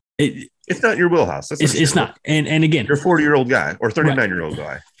 It's not your wheelhouse. It's not. And again, you're a 40-year-old guy or 39-year-old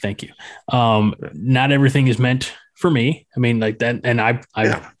guy. Thank you. Not everything is meant for me. I mean, like that. And I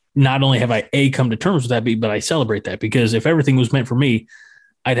not only have I come to terms with that, but I celebrate that, because if everything was meant for me,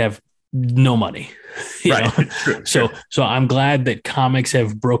 I'd have no money. True. So I'm glad that comics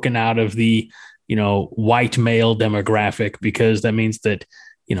have broken out of the, white male demographic, because that means that,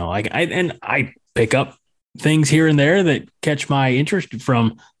 I pick up things here and there that catch my interest,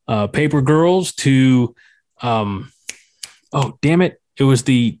 from Paper Girls to, oh, damn it. It was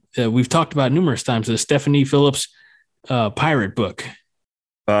we've talked about numerous times, the Stephanie Phillips pirate book.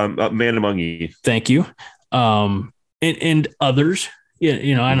 Man Among You. Thank you. And others,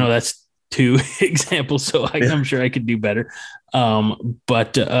 I know that's 2 examples, so I'm sure I could do better.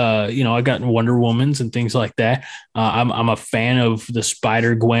 But I got Wonder Womans and things like that. I'm a fan of the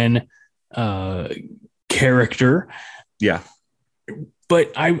Spider-Gwen uh, character. Yeah.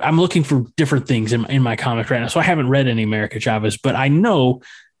 But I'm looking for different things in my comic right now. So I haven't read any America Chavez, but I know,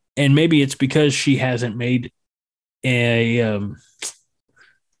 and maybe it's because she hasn't made a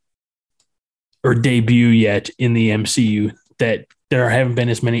or debut yet in the MCU that there haven't been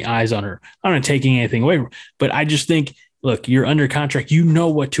as many eyes on her. I'm not taking anything away, but I just think, look, you're under contract, you know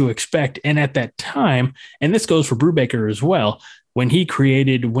what to expect. And at that time, and this goes for Brubaker as well, when he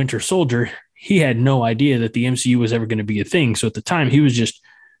created Winter Soldier, he had no idea that the MCU was ever going to be a thing. So at the time, he was just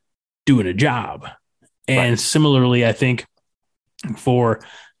doing a job. And similarly, I think for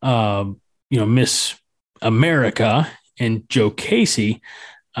Miss America and Joe Casey,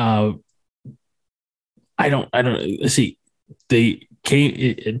 I don't. Let's see. It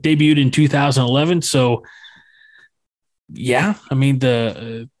debuted in 2011. So, yeah, I mean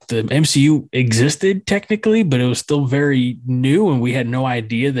the MCU existed technically, but it was still very new, and we had no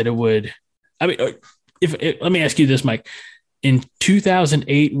idea that it would. I mean, let me ask you this, Mike. In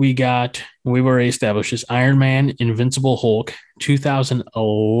 2008, we were already established as Iron Man, Invincible Hulk.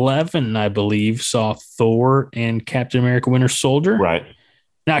 2011, I believe, saw Thor and Captain America: Winter Soldier. Right.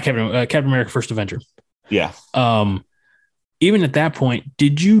 Not Captain America: First Avenger. Yeah. Even at that point,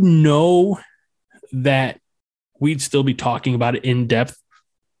 did you know that we'd still be talking about it in depth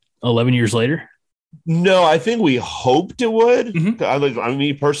 11 years later? No, I think we hoped it would. Mm-hmm. I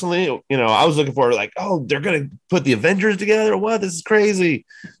mean, personally, I was looking for like, oh, they're going to put the Avengers together. What? This is crazy,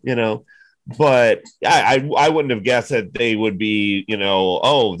 But I wouldn't have guessed that they would be,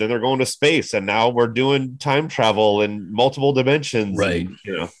 oh, then they're going to space and now we're doing time travel in multiple dimensions. Right.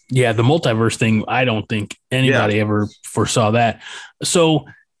 And, Yeah, the multiverse thing, I don't think anybody ever foresaw that. So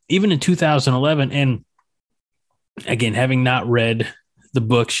even in 2011, and again, having not read the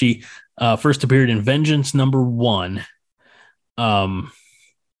book, she first appeared in Vengeance #1. I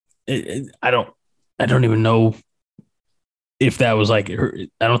don't even know if that was like her.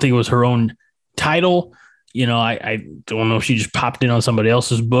 I don't think it was her own title. I don't know if she just popped in on somebody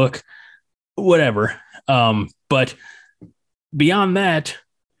else's book, whatever. But beyond that,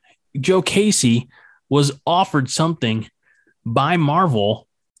 Joe Casey was offered something by Marvel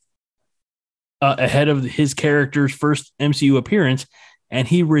ahead of his character's first MCU appearance, and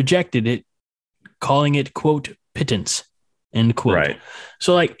he rejected it, calling it, quote, pittance, end quote. Right.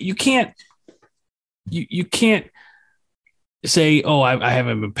 So like you can't say, oh, I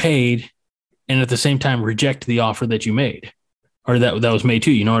haven't been paid, and at the same time reject the offer that you made or that was made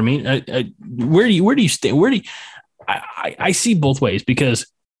to you. You know what I mean? Where do you stay? I see both ways, because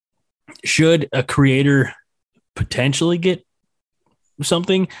should a creator potentially get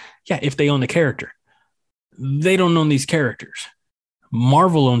something? Yeah, if they own the character. They don't own these characters.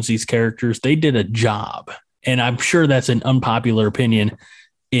 Marvel owns these characters. They did a job. And I'm sure that's an unpopular opinion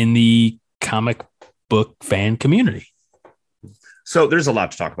in the comic book fan community. So there's a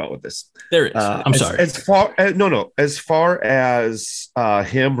lot to talk about with this. There is. I'm sorry. As far as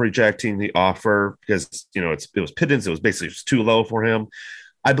him rejecting the offer because it was pittance, it was basically just too low for him.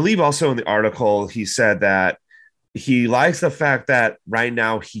 I believe also in the article he said that he likes the fact that right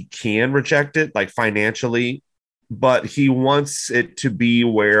now he can reject it, like financially, but he wants it to be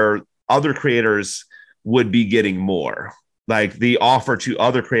where other creators would be getting more. Like the offer to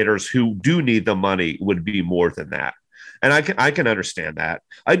other creators who do need the money would be more than that. And I can understand that.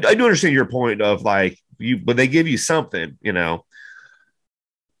 I do understand your point of like but they give you something,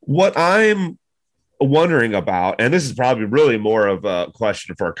 What I'm wondering about, and this is probably really more of a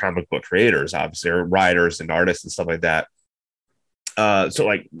question for comic book creators, obviously, or writers and artists and stuff like that. So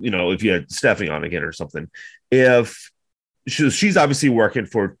like, if you had Stephanie on again or something, if she's obviously working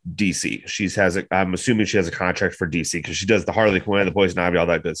for DC, I'm assuming she has a contract for DC because she does the Harley Quinn, the Poison Ivy, all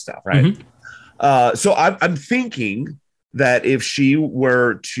that good stuff, right? Mm-hmm. So I'm thinking that if she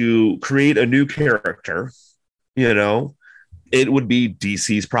were to create a new character, it would be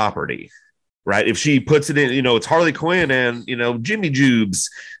DC's property. Right. If she puts it in, it's Harley Quinn and, Jimmy Jubes,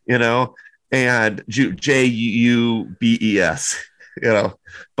 and Jubes,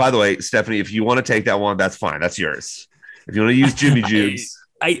 by the way, Stephanie, if you want to take that one, that's fine. That's yours. If you want to use Jimmy Jubes.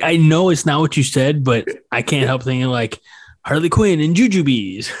 I know it's not what you said, but I can't help thinking like Harley Quinn and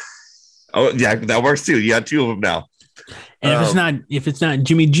Jujubes. Oh yeah. That works too. You got two of them now. And if it's not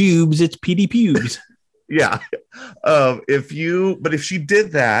Jimmy Jubes, it's PD Pubes. Yeah. If she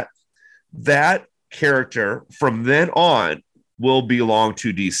did that character from then on will belong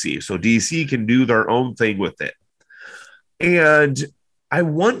to DC. So DC can do their own thing with it. And I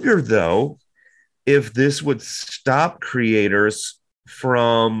wonder, though, if this would stop creators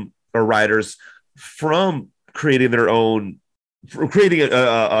or writers from creating their own for creating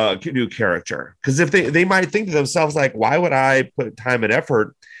a new character. Because if they might think to themselves, like, why would I put time and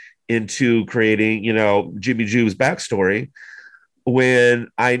effort into creating, Jimmy Joo's backstory when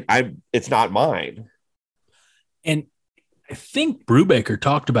I it's not mine? And I think Brubaker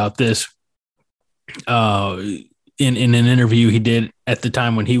talked about this in an interview he did at the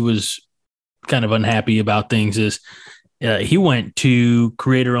time when he was kind of unhappy about things. Is he went to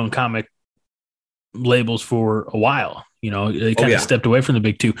creator-owned comic labels for a while. They kind of stepped away from the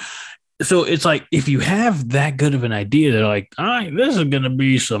big two. So it's like, if you have that good of an idea, they're like, all right, this is going to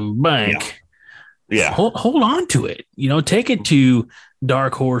be some bank. Yeah. Hold on to it. Take it to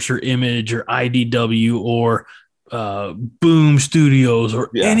Dark Horse or Image or IDW or Boom Studios or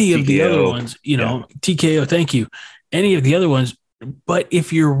any of the other ones, TKO. Thank you. Any of the other ones. But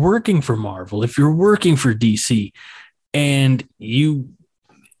if you're working for Marvel, if you're working for DC and you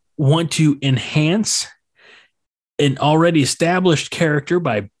want to enhance an already established character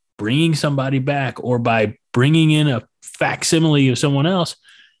by bringing somebody back or by bringing in a facsimile of someone else,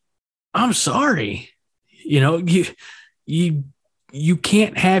 I'm sorry, you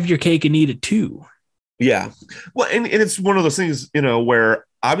can't have your cake and eat it too. Yeah. Well, and it's one of those things, where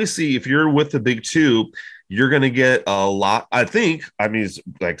obviously if you're with the big two, you're going to get a lot. Like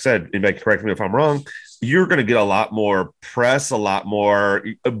I said, anybody correct me if I'm wrong, you're going to get a lot more press, a lot more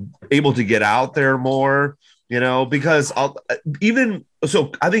able to get out there more, because I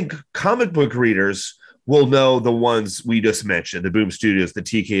think comic book readers will know the ones we just mentioned, the Boom Studios, the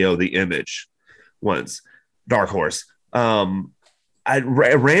TKO, the Image ones, Dark Horse. A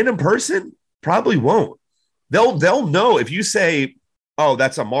random person probably won't. They'll know if you say, oh,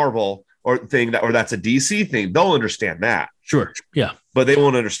 that's a Marvel or that's a DC thing, they'll understand that. Sure. Yeah. But they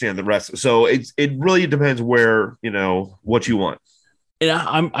won't understand the rest. So it really depends where, what you want.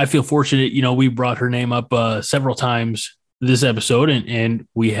 And I feel fortunate, we brought her name up several times this episode, and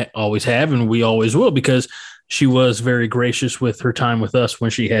we always have, and we always will, because she was very gracious with her time with us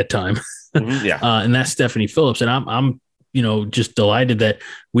when she had time. Mm-hmm, yeah. And that's Stephanie Phillips. And I'm just delighted that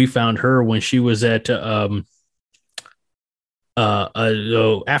we found her when she was at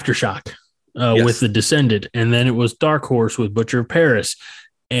Aftershock Yes. with The Descendant. And then it was Dark Horse with Butcher of Paris.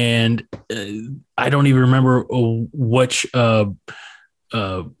 And I don't even remember which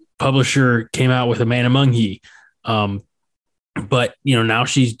publisher came out with A Man Among Ye. But now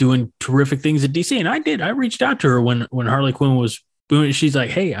she's doing terrific things at DC. And I reached out to her when Harley Quinn was doing. She's like,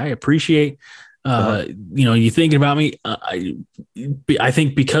 hey, I appreciate you thinking about me. I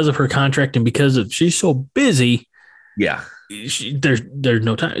think because of her contract and because of she's so busy. Yeah. There's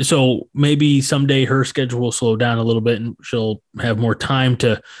no time. So maybe someday her schedule will slow down a little bit and she'll have more time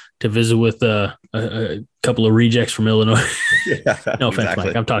to visit with a couple of rejects from Illinois. Yeah, no offense, exactly.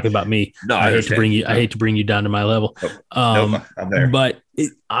 Mike. I'm talking about me. No, I hate to bring you down to my level. I'm there. But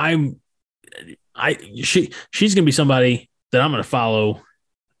she's going to be somebody that I'm going to follow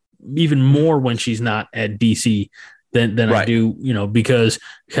even more when she's not at DC than I do, because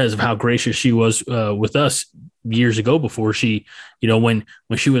of how gracious she was with us years ago before she, when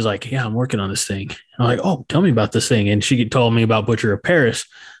she was like, yeah, I'm working on this thing. I'm like, oh, tell me about this thing. And she told me about Butcher of Paris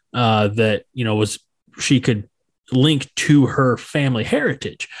that, she could link to her family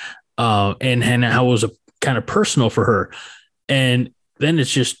heritage and how it was a kind of personal for her. And then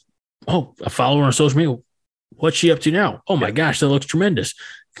it's just, oh, I follow her on social media. What's she up to now? Oh my gosh, that looks tremendous.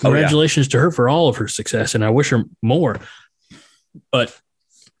 Congratulations to her for all of her success. And I wish her more, but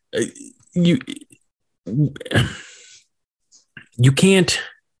you can't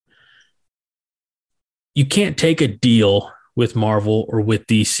take a deal with Marvel or with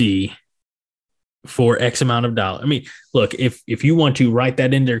DC for X amount of dollars. I mean, look, if you want to write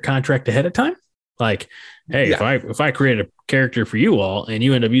that into their contract ahead of time, like, hey, if I create a character for you all and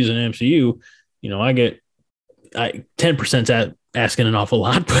you end up using MCU, I get 10% asking an awful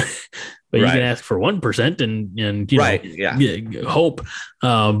lot, but you can ask for 1% and hope.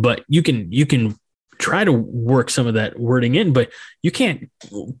 But you can try to work some of that wording in, but you can't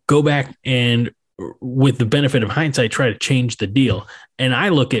go back and, with the benefit of hindsight, try to change the deal. And I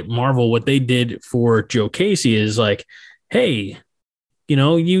look at Marvel, what they did for Joe Casey is like, hey,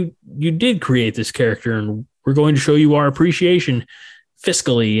 you did create this character and we're going to show you our appreciation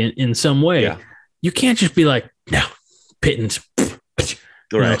fiscally in some way. Yeah. You can't just be like, no, pittance, spit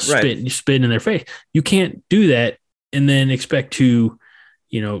in their face. You can't do that and then expect to,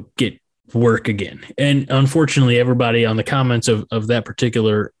 get work again. And unfortunately, everybody on the comments of that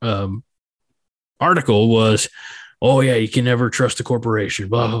particular article was, oh yeah, you can never trust a corporation,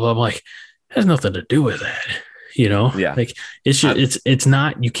 blah, blah, blah. I'm like, it has nothing to do with that. Yeah. Like it's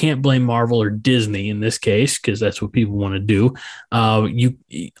not, you can't blame Marvel or Disney in this case, because that's what people want to do. All you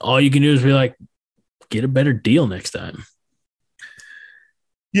can do is be like, get a better deal next time.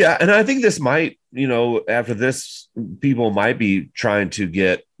 Yeah, and I think this might, after this, people might be trying to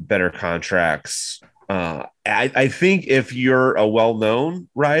get better contracts. I think if you're a well-known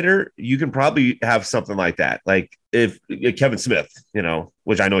writer, you can probably have something like that. Like if Kevin Smith,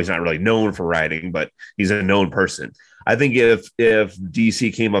 which I know he's not really known for writing, but he's a known person. I think if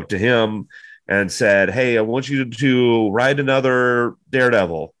DC came up to him and said, "Hey, I want you to write another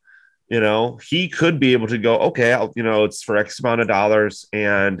Daredevil," he could be able to go, okay, it's for X amount of dollars,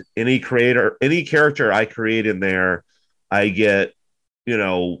 and any character I create in there, I get,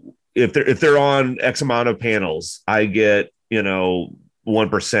 if they're on X amount of panels, I get,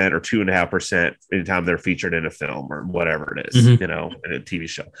 1% or 2.5% anytime they're featured in a film or whatever it is, in a TV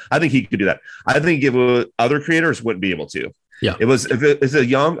show. I think he could do that. I think other creators wouldn't be able to. Yeah. If it's a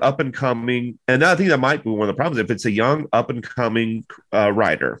young up and coming, and I think that might be one of the problems. If it's a young up and coming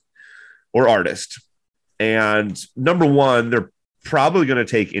writer or artist, and number one, they're probably going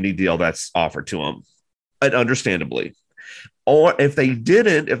to take any deal that's offered to them, and understandably. Or if they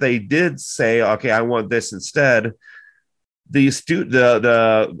did say, okay, I want this instead, the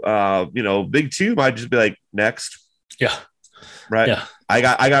big two might just be like, next. Yeah. Right. Yeah. I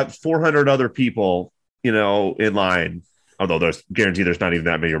got 400 other people, in line. Although there's guaranteed there's not even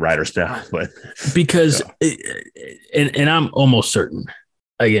that many writers now, but because, and I'm almost certain.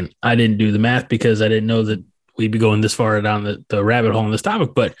 Again, I didn't do the math because I didn't know that we'd be going this far down the rabbit hole on this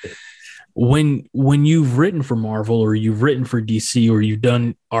topic. But when you've written for Marvel or you've written for DC or you've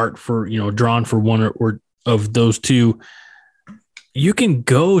done art for, drawn for one or of those two, you can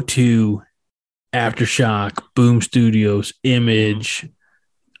go to Aftershock, Boom Studios, Image,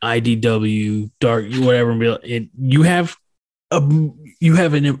 IDW, Dark, whatever, and be like, you have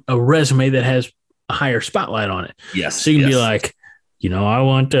a resume that has a higher spotlight on it. Yes. So you can be like, I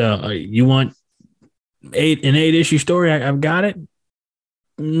want you want an 8-issue story. I've got it.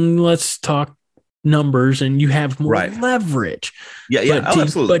 Let's talk numbers, and you have more leverage. Yeah.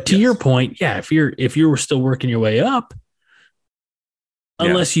 Absolutely. But to your point, if you're still working your way up,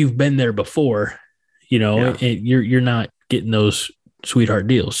 unless you've been there before, you're not getting those sweetheart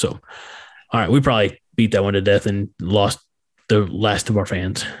deals. So, all right, we probably beat that one to death and lost the last of our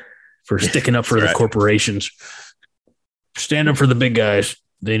fans for sticking up for the corporations. Stand up for the big guys.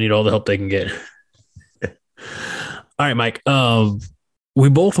 They need all the help they can get. All right, Mike. We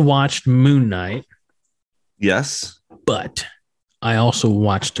both watched Moon Knight. Yes. But I also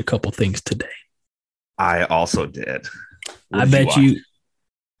watched a couple things today. I also did. I bet you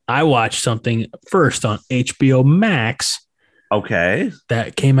I watched something first on HBO Max. Okay.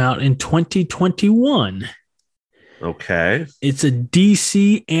 That came out in 2021. Okay. It's a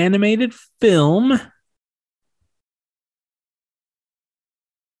DC animated film.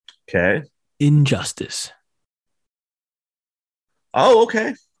 Okay. Injustice. Oh,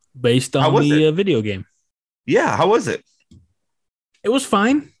 okay. Based on the video game. Yeah. How was it? It was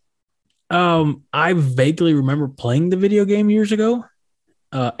fine. I vaguely remember playing the video game years ago.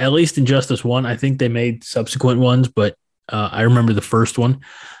 At least Injustice 1. I think they made subsequent ones, but I remember the first one.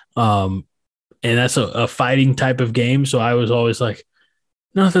 And that's a fighting type of game. So I was always like,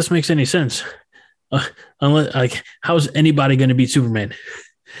 none of this makes any sense. Unless, like, how's anybody going to beat Superman?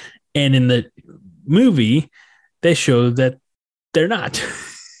 And in the movie, they showed that they're not.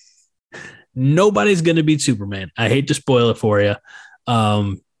 Nobody's going to beat Superman. I hate to spoil it for you.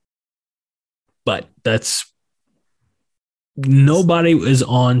 But nobody is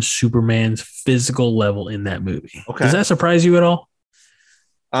on Superman's physical level in that movie. Okay. Does that surprise you at all?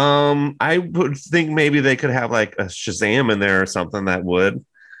 I would think maybe they could have like a Shazam in there or something that would,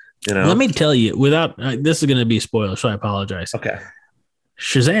 Let me tell you, without this is going to be a spoiler, so I apologize. Okay.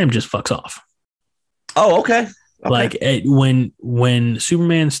 Shazam just fucks off. Oh, okay. Like when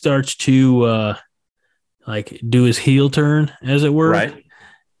Superman starts to do his heel turn, as it were, right?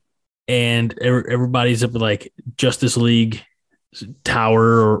 And everybody's up at like Justice League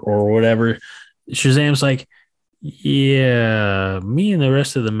Tower or whatever. Shazam's like, yeah, me and the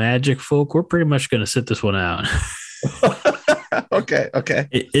rest of the magic folk, we're pretty much going to sit this one out. Okay.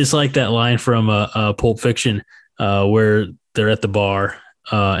 It's like that line from Pulp Fiction where they're at the bar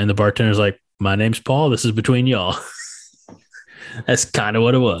and the bartender's like, my name's Paul. This is between y'all. That's kind of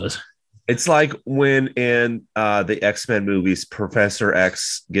what it was. It's like when in the X-Men movies, Professor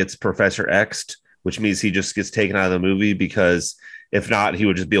X gets Professor X'd, which means he just gets taken out of the movie because if not, he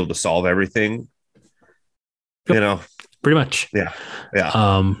would just be able to solve everything. Yep. Pretty much. Yeah.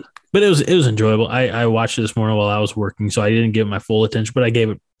 But it was enjoyable. I watched it this morning while I was working, so I didn't give it my full attention, but I gave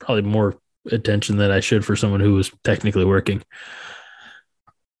it probably more attention than I should for someone who was technically working.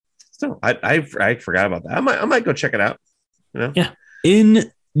 So I forgot about that. I might go check it out. You know? Yeah.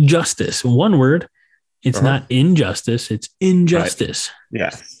 Injustice. One word. It's not injustice. It's injustice. Right.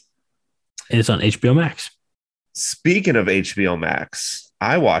 Yeah. And it's on HBO Max. Speaking of HBO Max,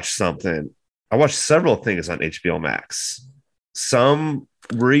 I watched several things on HBO Max. Some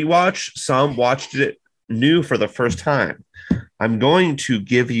rewatch, some watched it new for the first time. I'm going to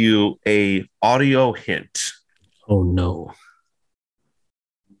give you a audio hint. Oh no.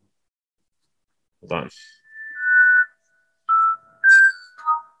 Hold on.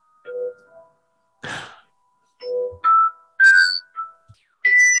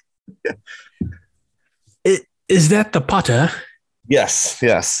 Is that the Potter? Yes.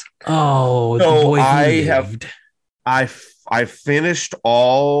 Oh, so the boy I finished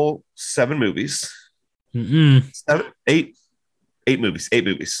all 7 movies. Eight movies. I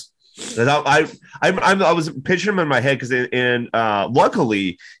was picturing them in my head because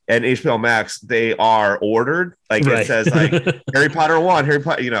luckily in HBO Max they are ordered. Like It says like Harry Potter 1, Harry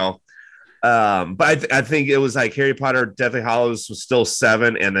Potter, you know. But I think it was like Harry Potter, Deathly Hallows was still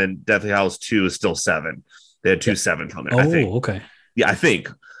 7, and then Deathly Hallows 2 is still 7. They had 2 7s on there. I think. Okay. Yeah, I think.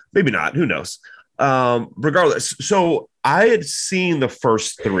 Maybe not. Who knows? Regardless, so I had seen the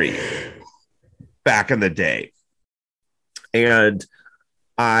first 3 back in the day, and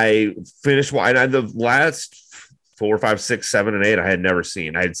I finished one. And the last 4, 5, 6, 7, and 8 I had never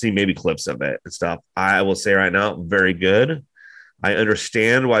seen. I had seen maybe clips of it and stuff. I will say right now, very good. I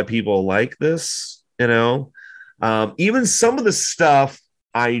understand why people like this. You know, even some of the stuff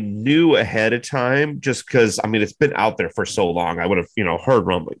I knew ahead of time, just because I mean it's been out there for so long. I would have heard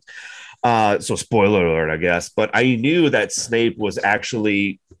rumblings. So spoiler alert, I guess. But I knew that Snape was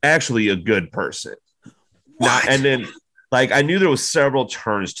actually a good person. And then like I knew there was several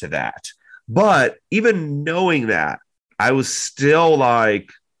turns to that. But even knowing that, I was still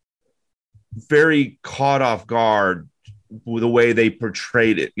like very caught off guard with the way they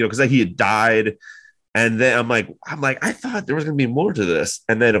portrayed it. Because like he had died. And then I'm like, I thought there was going to be more to this.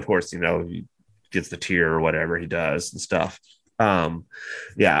 And then, of course, he gets the tear or whatever he does and stuff.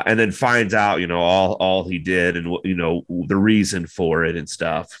 Yeah. And then finds out, all he did and, the reason for it and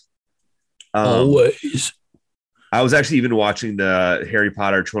stuff. Always. I was actually even watching the Harry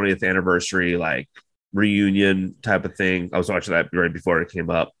Potter 20th anniversary, like reunion type of thing. I was watching that right before it came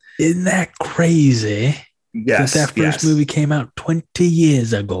up. Isn't that crazy? Yes. That first movie came out 20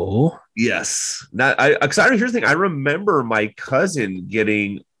 years ago. Yes. Here's the thing. I remember my cousin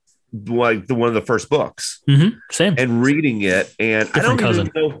getting like one of the first books. Mm-hmm. Same. And reading it. And different I don't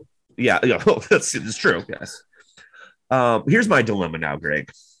cousin. even know. Yeah. It's true. Yes. Here's my dilemma now, Greg.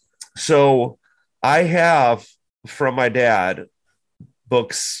 So I have from my dad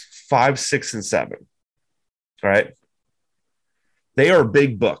books 5, 6, and 7. All right. They are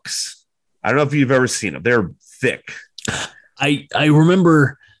big books. I don't know if you've ever seen them. They're thick. I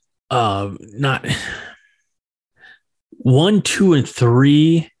remember not 1, 2, and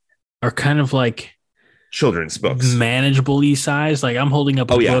 3 are kind of like children's books, manageable size. Like I'm holding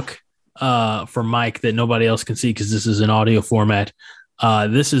up a book for Mike that nobody else can see because this is an audio format.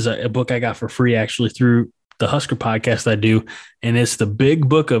 This is a book I got for free actually through the Husker podcast I do, and it's the big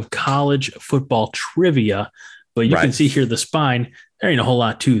book of college football trivia. But you can see here the spine. There ain't a whole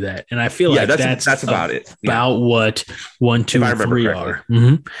lot to that, and I feel like that's about it. About what 1, 2, and 3 are.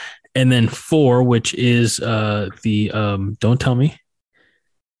 Mm-hmm. And then 4, which is the don't tell me.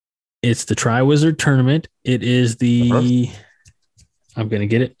 It's the Triwizard Tournament. It is the I'm gonna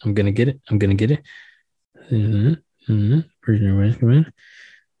get it. Mm-hmm.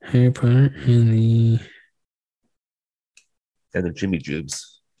 Harry Potter and the Jimmy Jubes.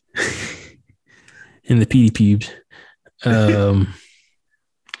 And the Petey Pubes. I'm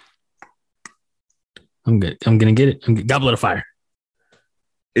good. I'm gonna get it. Goblet of Fire.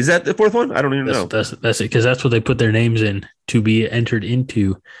 Is that the 4th one? I don't even know. That's it, because that's what they put their names in to be entered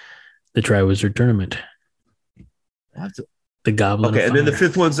into the Triwizard Tournament. The Goblet of Fire. And then the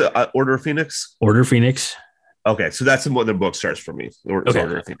 5th one's Order of Phoenix? Order of Phoenix. Okay, so that's what the book starts for me.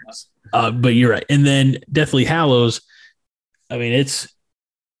 Order of Phoenix. But you're right. And then Deathly Hallows, I mean, it's,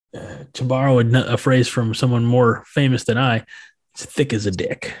 to borrow a phrase from someone more famous than I, it's thick as a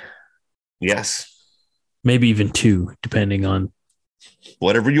dick. Yes. Maybe even 2, depending on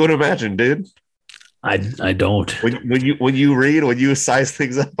whatever you want to imagine, dude. I don't. When you read, when you size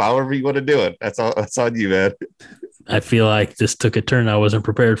things up, however you want to do it, that's on you, man. I feel like this took a turn I wasn't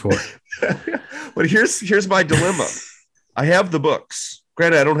prepared for. But here's my dilemma. I have the books.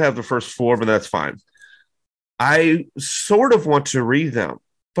 Granted, I don't have the first four, but that's fine. I sort of want to read them,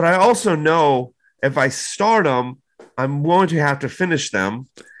 but I also know if I start them, I'm going to have to finish them,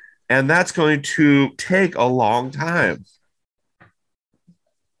 and that's going to take a long time.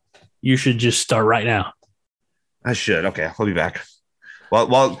 You should just start right now. I should. Okay, I'll be back.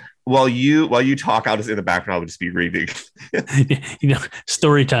 While you talk, I'll just in the background I'll just be reading.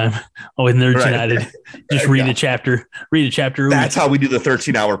 Story time. Oh, with Nerds United. Just read a chapter. Read a chapter. That's how we do the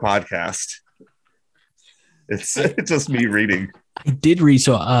 13-hour podcast. It's just me reading. I did read.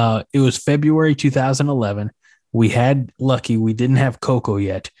 So it was February 2011. We had Lucky. We didn't have Coco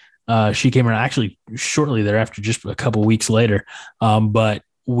yet. She came around actually shortly thereafter, just a couple weeks later. But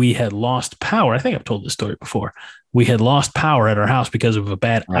we had lost power. I think I've told this story before. We had lost power at our house because of a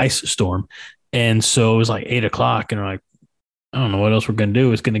bad ice storm. And so it was like 8:00 and we're like, I don't know what else we're going to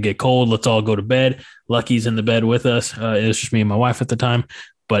do. It's going to get cold. Let's all go to bed. Lucky's in the bed with us. It was just me and my wife at the time,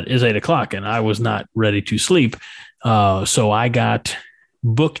 but it's 8:00 and I was not ready to sleep. So I got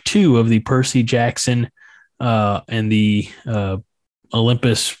book 2 of the Percy Jackson and the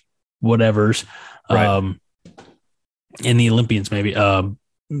Olympus whatevers and the Olympians maybe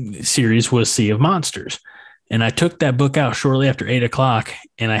series was Sea of Monsters. And I took that book out shortly after 8:00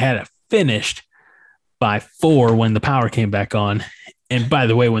 and I had it finished by 4 when the power came back on. And by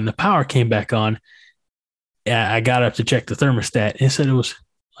the way, when the power came back on, I got up to check the thermostat. And it said it was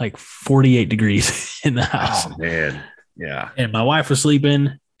like 48 degrees in the house. Oh, man. Yeah. And my wife was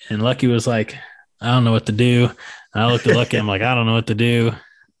sleeping and Lucky was like, I don't know what to do. And I looked at Lucky. I'm like, I don't know what to do.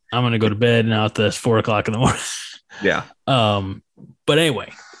 I'm going to go to bed now. It's 4:00 in the morning. Yeah. But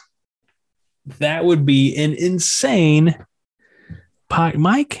anyway, that would be an insane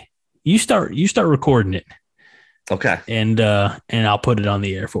Mike, you start recording it. Okay. And I'll put it on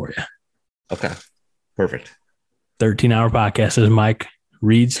the air for you. Okay. Perfect. 13-hour podcast as Mike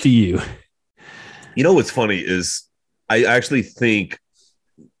reads to you. You know what's funny is I actually think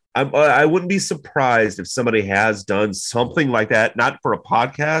I wouldn't be surprised if somebody has done something like that, not for a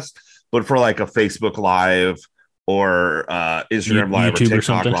podcast, but for like a Facebook Live or Instagram Live YouTube or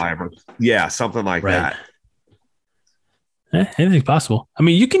TikTok Live. Or, something like that. Anything's possible. I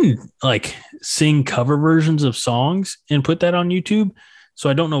mean, you can like sing cover versions of songs and put that on YouTube. So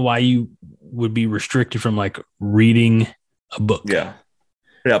I don't know why you would be restricted from like reading a book. Yeah.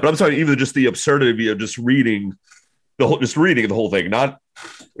 Yeah. But I'm sorry, even just the absurdity of just reading the whole thing.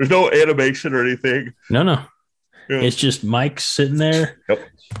 There's no animation or anything. No. Yeah. It's just Mike sitting there. Yep.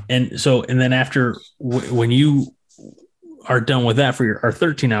 And then after when you are done with that for our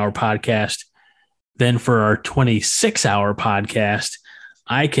 13-hour podcast, then for our 26-hour podcast,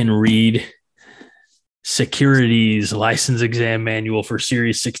 I can read Securities License Exam Manual for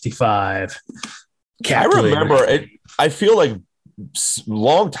Series 65. I remember it. I feel like a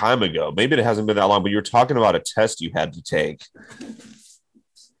long time ago, maybe it hasn't been that long, but you were talking about a test you had to take.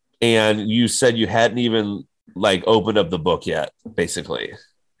 And you said you hadn't even like opened up the book yet, basically.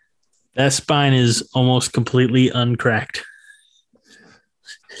 That spine is almost completely uncracked.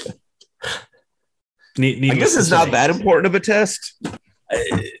 I guess it's not that important of a test.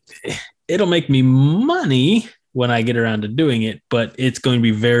 It'll make me money when I get around to doing it, but it's going to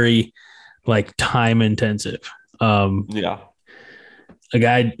be very like time intensive. Yeah. A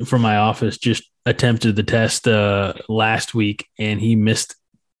guy from my office just attempted the test last week and he missed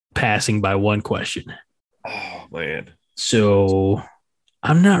passing by one question. Oh man. So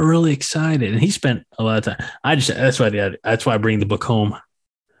I'm not really excited. And he spent a lot of time. That's why I bring the book home.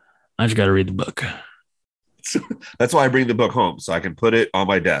 I just got to read the book. That's why I bring the book home, so I can put it on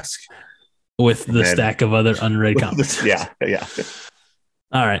my desk with the stack of other unread comics. Yeah.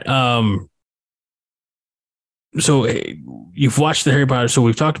 All right. So you've watched the Harry Potter, so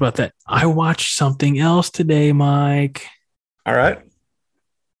we've talked about that. I watched something else today, Mike. All right.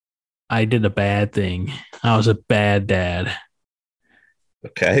 I did a bad thing. I was a bad dad.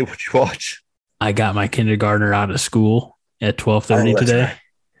 Okay, what'd you watch? I got my kindergartner out of school at 12:30 today. Right.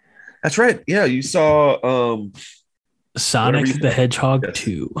 That's right. Yeah, you saw Sonic the Hedgehog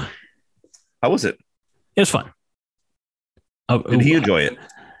 2. How was it? It was fun. Did he enjoy it?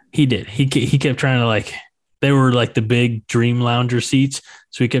 He did. He kept trying to like. They were like the big dream lounger seats,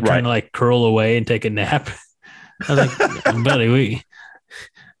 so he kept trying to like curl away and take a nap. I was like, buddy,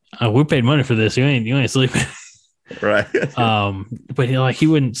 we paid money for this. You ain't sleeping. Right. But he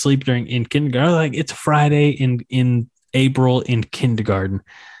wouldn't sleep in kindergarten. Like, it's a Friday in April in kindergarten.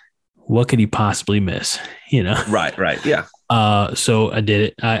 What could he possibly miss? Right. Yeah. So I did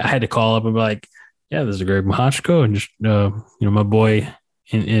it. I had to call up and be like, yeah, this is Greg Mahachko, and just my boy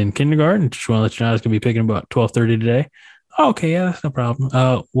in kindergarten. Just want to let you know I was going to be picking him about 12:30 today. Oh, okay, yeah, that's no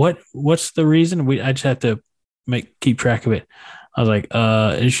problem. What's the reason? I just have to keep track of it. I was like,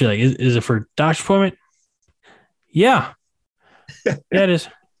 is she like, is it for doctor's appointment? Yeah. Yeah, it is.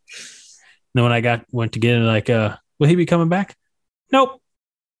 Then when I went to get it, like, will he be coming back? Nope.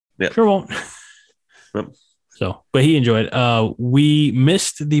 Yep. Sure won't. Yep. So, but he enjoyed it. We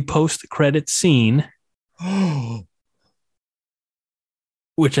missed the post-credit scene,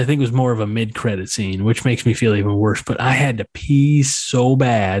 which I think was more of a mid-credit scene, which makes me feel even worse. But I had to pee so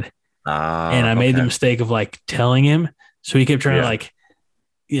bad, and I made the mistake of like telling him, so he kept trying to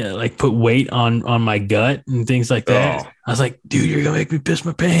like put weight on my gut and things like that. I was like, dude, you're gonna make me piss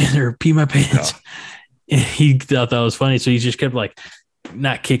my pants or pee my pants. And he thought that was funny, so he just kept like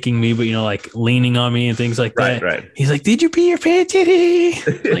not kicking me, but like leaning on me and things like that. Right. He's like, did you pee your pants,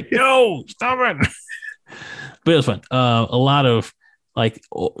 Titty? Like, no, stop it. But it was fun. A lot of like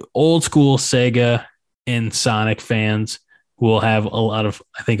old school Sega and Sonic fans will have a lot of,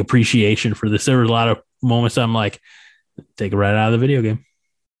 I think, appreciation for this. There were a lot of moments I'm like, take it right out of the video game.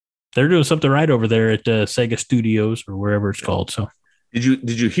 They're doing something right over there at Sega Studios or wherever it's called. So, did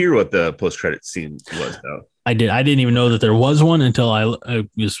you hear what the post credit scene was though? I did. I didn't even know that there was one until I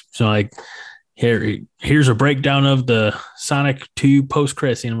was like, here's a breakdown of the Sonic 2 post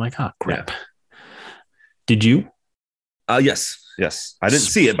credit scene. I'm like, oh crap. Yeah. Did you? Yes. I didn't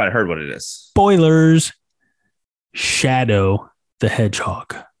see it, but I heard what it is. Spoilers. Shadow the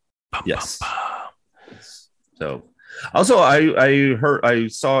Hedgehog. Yes. So, also, I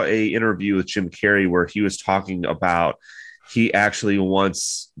saw a interview with Jim Carrey where he was talking about he actually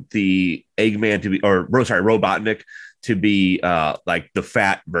wants the Eggman to be, Robotnik to be like the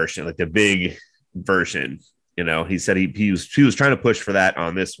fat version, like the big version. He said he was trying to push for that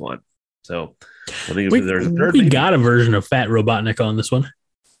on this one. So I think there's a third. We got a version of Fat Robotnik on this one.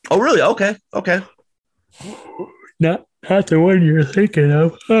 Oh, really? Okay. Not the one you're thinking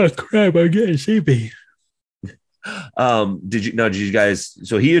of. Oh crap! I'm getting sleepy. Did you guys?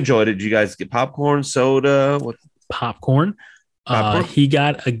 So he enjoyed it. Did you guys get popcorn, soda? What? Popcorn. He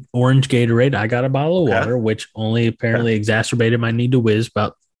got an orange Gatorade. I got a bottle of water, which only apparently exacerbated my need to whiz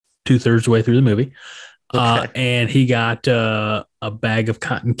about 2/3 of the way through the movie. And he got a bag of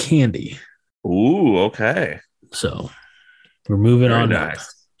cotton candy. Ooh, okay. So we're moving on.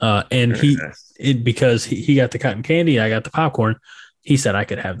 Nice. And because he got the cotton candy, I got the popcorn. He said I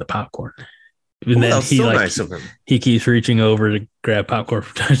could have the popcorn. And then he nice of him. He keeps reaching over to grab popcorn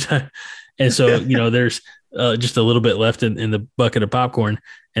from time to time. And so, there's just a little bit left in the bucket of popcorn.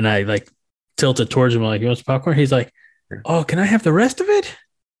 And I like tilt it towards him. I'm like, you want some popcorn? He's like, oh, can I have the rest of it?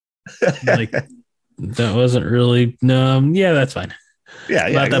 Like, that wasn't really, yeah, that's fine. Yeah.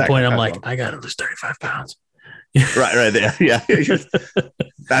 At that point, I'm like, I got to lose 35 pounds. right there. Yeah.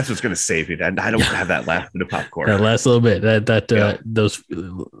 That's what's going to save you. And I don't have that last bit of popcorn. That last little bit, those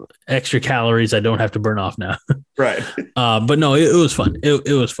extra calories I don't have to burn off now. Right. But no, it was fun. It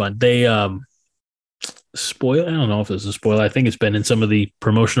was fun. They spoil. I don't know if it's a spoiler. I think it's been in some of the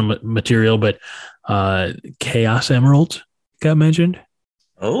promotional material, but Chaos Emeralds got mentioned.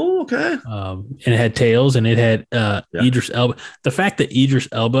 Oh, okay. And it had Tails, and it had Idris Elba. The fact that Idris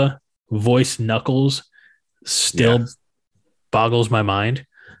Elba voiced Knuckles still boggles my mind,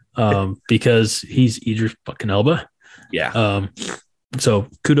 because he's Idris fucking Elba. Yeah. So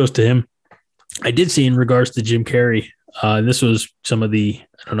kudos to him. I did see in regards to Jim Carrey, this was some of the,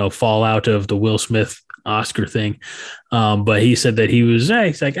 fallout of the Will Smith Oscar thing. But he said that he's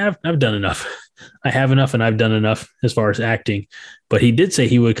like, I've done enough. I have enough, and I've done enough as far as acting. But he did say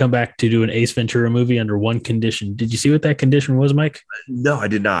he would come back to do an Ace Ventura movie under one condition. Did you see what that condition was, Mike? No, I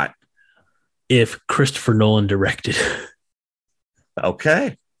did not. If Christopher Nolan directed.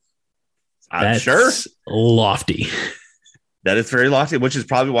 Okay. That's sure. Lofty. That is very lofty, which is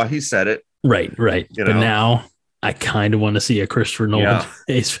probably why he said it. Right. But now I kind of want to see a Christopher Nolan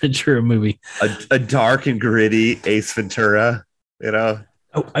Ace Ventura movie. A dark and gritty Ace Ventura,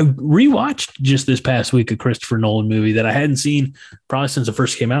 I rewatched just this past week a Christopher Nolan movie that I hadn't seen probably since it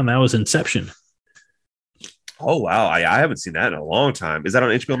first came out, and that was Inception. Oh, wow. I haven't seen that in a long time. Is that on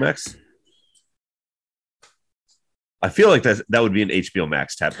HBO Max? I feel like that would be an HBO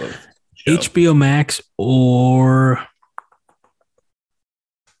Max type of show. HBO Max or...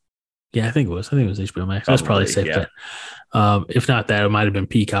 Yeah, I think it was HBO Max. That's probably safe bet. If not that, it might have been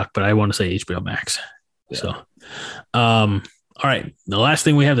Peacock, but I want to say HBO Max. Yeah. So, all right. The last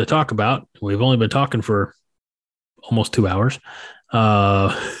thing we have to talk about, we've only been talking for almost 2 hours.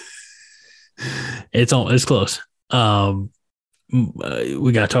 It's close. We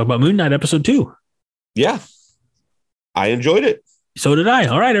got to talk about Moon Knight episode 2. Yeah. I enjoyed it. So did I.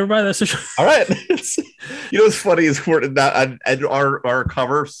 All right, everybody. That's the show. All right. You know what's funny is our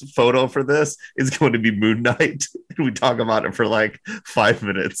cover photo for this is going to be Moon Knight. We talk about it for like 5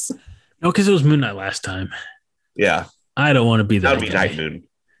 minutes. No, because it was Moon Knight last time. Yeah. I don't want to be that. That would be Night Moon.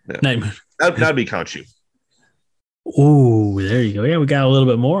 Yeah. Night Moon. That'd be Khonshu. Oh, there you go. Yeah, we got a little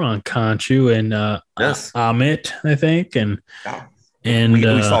bit more on Khonshu and Yes. Amit, I think. And we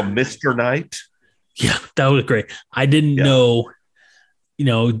saw Mr. Knight. Yeah, that was great. I didn't know,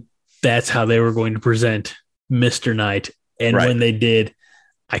 that's how they were going to present Mr. Knight. And when they did,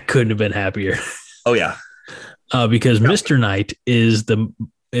 I couldn't have been happier. Oh, yeah. Because Mr. Knight is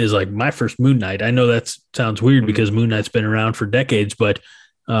like my first Moon Knight. I know that sounds weird because Moon Knight's been around for decades, but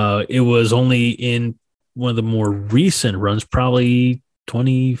it was only in one of the more recent runs, probably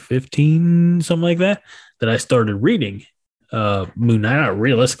 2015, something like that I started reading Moon Knight. I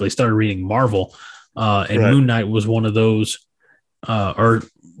realistically started reading Marvel, and Moon Knight was one of those, or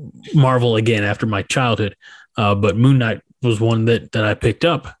Marvel again after my childhood. But Moon Knight was one that I picked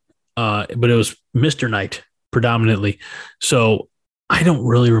up, but it was Mr. Knight predominantly. So I don't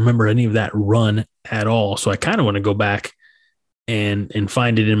really remember any of that run at all. So I kind of want to go back and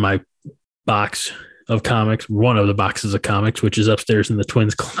find it in my box of comics, one of the boxes of comics, which is upstairs in the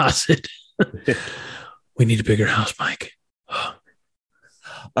twins' closet. We need a bigger house, Mike.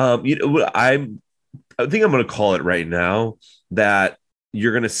 I think I'm going to call it right now that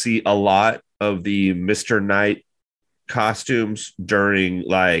you're going to see a lot of the Mr. Knight costumes during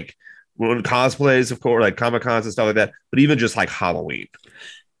like when cosplays, of course, like Comic Cons and stuff like that, but even just like Halloween.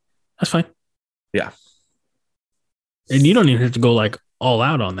 That's fine. Yeah. And you don't even have to go like all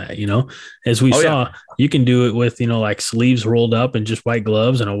out on that, as we saw, you can do it with, like sleeves rolled up and just white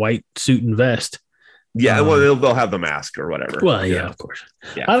gloves and a white suit and vest. Yeah. Well, they'll have the mask or whatever. Well, yeah, of course.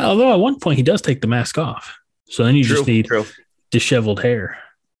 Yeah. Although at one point he does take the mask off. So then you just need disheveled hair.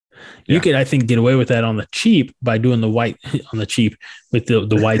 You could, I think, get away with that on the cheap by doing the white on the cheap with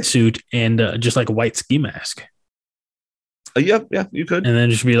the white suit and just like a white ski mask. Yeah, you could. And then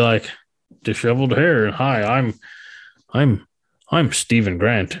just be like disheveled hair. And hi, I'm Stephen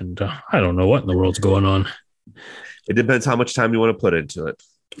Grant, and I don't know what in the world's going on. It depends how much time you want to put into it.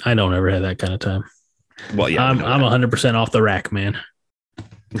 I don't ever have that kind of time. Well, yeah, I'm 100% off the rack, man.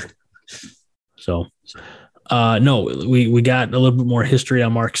 So, no, we got a little bit more history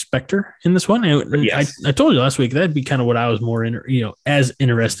on Mark Spector in this one. Yes. I told you last week that'd be kind of what I was more as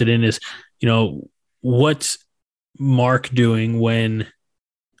interested in is, what's Mark doing when,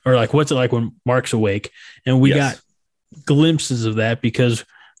 or like what's it like when Mark's awake, and we got glimpses of that because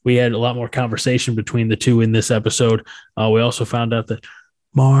we had a lot more conversation between the two in this episode. We also found out that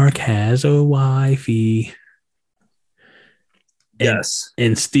Mark has a wifey. Yes.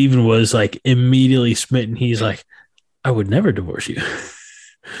 And Steven was like immediately smitten. He's like, I would never divorce you.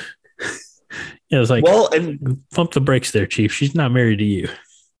 It was like, well, and pump the brakes there, Chief. She's not married to you.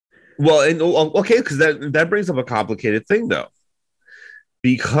 Well, and okay, because that brings up a complicated thing, though,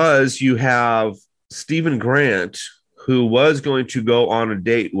 because you have Stephen Grant, who was going to go on a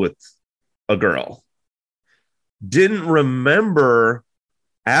date with a girl, didn't remember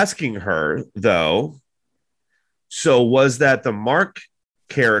asking her, though. So was that the Mark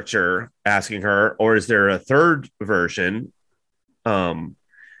character asking her, or is there a third version? And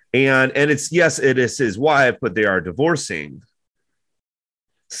it's, yes, it is his wife, but they are divorcing.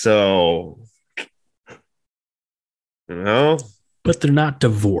 So, but they're not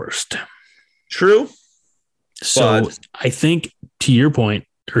divorced. True. So I think to your point,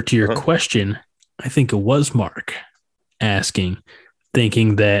 or to your question, I think it was Mark asking,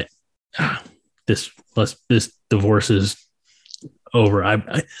 thinking that this divorce is over. I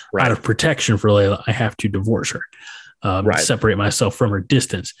out of protection for Layla, I have to divorce her, separate myself from her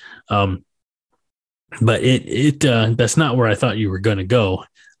distance. But it that's not where I thought you were going to go.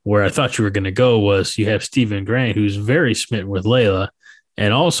 Where I thought you were going to go was you have Stephen Grant, who's very smitten with Layla.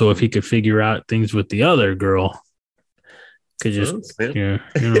 And also, if he could figure out things with the other girl, could just,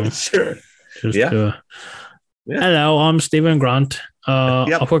 sure. Hello, I'm Stephen Grant.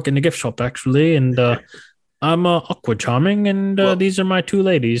 I work in the gift shop, actually. And I'm Aqua Charming. And these are my two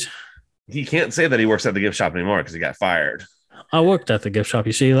ladies. He can't say that he works at the gift shop anymore because he got fired. I worked at the gift shop.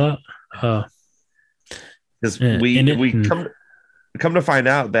 You see that? Because we come to find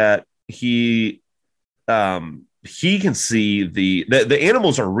out that he can see the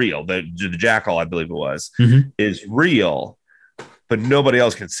animals are real. The jackal, I believe it was, is real, but nobody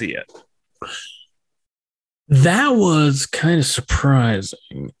else can see it. That was kind of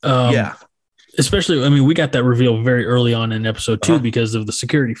surprising. Especially, I mean, we got that reveal very early on in episode 2 because of the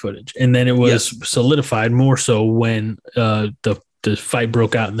security footage. And then it was solidified more so when the fight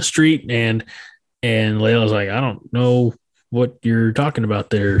broke out in the street and And Layla's like, I don't know what you're talking about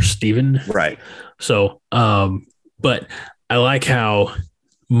there, Steven. Right. So, but I like how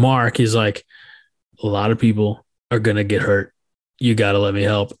Mark is like, a lot of people are going to get hurt. You got to let me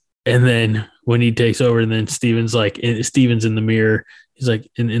help. And then when he takes over, and then Steven's in the mirror. He's like,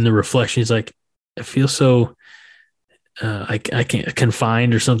 in the reflection, he's like, I feel so, I can't,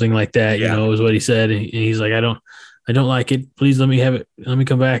 confined or something like that, is what he said. And he's like, I don't like it. Please let me have it. Let me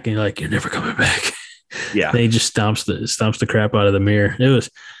come back. And you're like, you're never coming back. Yeah. And he just stomps the crap out of the mirror.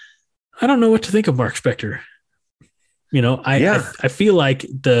 I don't know what to think of Mark Spector. I feel like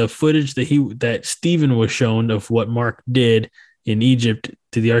the footage that Steven was shown of what Mark did in Egypt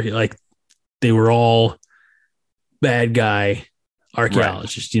to the like they were all bad guy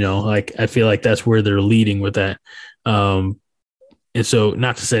archaeologists, like I feel like that's where they're leading with that. And so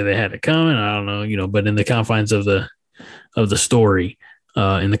not to say they had it coming, I don't know, but in the confines of the story,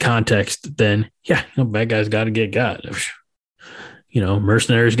 in the context, then bad guys got to get got.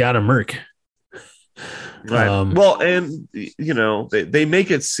 Mercenaries got to merc. Right. Well, and they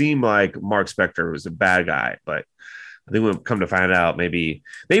make it seem like Mark Spector was a bad guy, but I think we'll come to find out maybe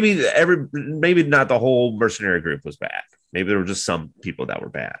not the whole mercenary group was bad. Maybe there were just some people that were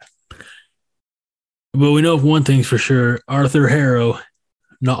bad. But we know one thing's for sure: Arthur Harrow,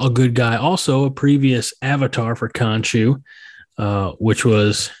 not a good guy. Also, a previous avatar for Khonshu, which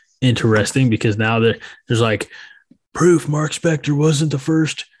was interesting because now there's like proof Mark Spector wasn't the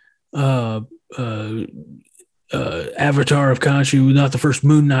first. Avatar of Khonshu, not the first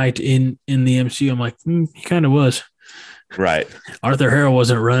Moon Knight in the MCU. I'm like, he kind of was. Right. Arthur Harrow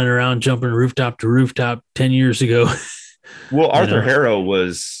wasn't running around jumping rooftop to rooftop 10 years ago. Well, Arthur Harrow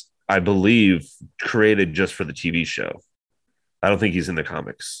was, I believe, created just for the TV show. I don't think he's in the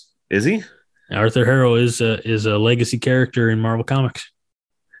comics. Is he? Arthur Harrow is a legacy character in Marvel Comics.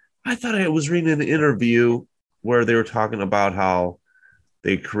 I thought I was reading an interview where they were talking about how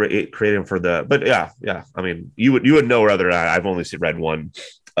they create him for but yeah. I mean, you would know rather than I've only read one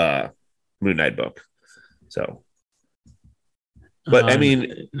Moon Knight book. So, but I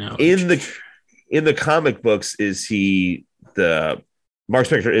mean, no. in the comic books, is he Mark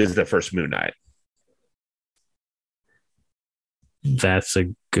Spector is the first Moon Knight? That's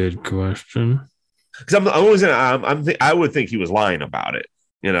a good question. Because I would think he was lying about it.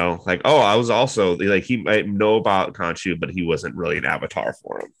 Like, I was also like, he might know about Khonshu, but he wasn't really an avatar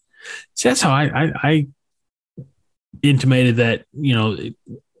for him. See, that's how I intimated that,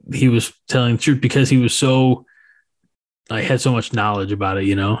 he was telling the truth because he was so, had so much knowledge about it,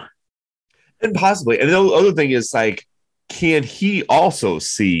 And possibly. And the other thing is, like, can he also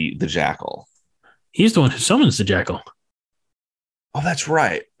see the Jackal? He's the one who summons the Jackal. Oh, that's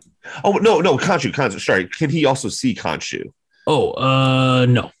right. Oh, no, Khonshu. Sorry. Can he also see Khonshu? Oh,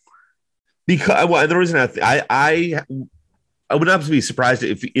 no. Because the reason I would not be surprised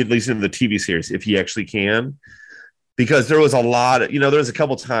if, at least in the TV series, if he actually can, because there was a lot of, there was a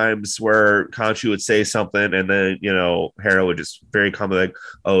couple times where Khonshu would say something, and then Harrow would just very calmly like,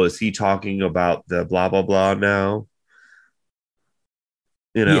 "Oh, is he talking about the blah blah blah now?"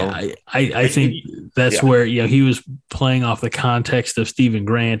 Yeah, I think that's where he was playing off the context of Stephen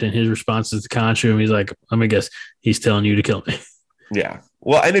Grant and his responses to Khonshu, and he's like, "Let me guess, he's telling you to kill me." Yeah,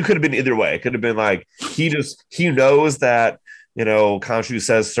 well, and it could have been either way. It could have been like he knows that Khonshu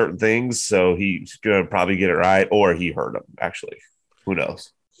says certain things, so he's gonna probably get it right, or he heard him. Actually, who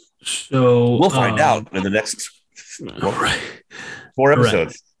knows? So we'll find out in the next 4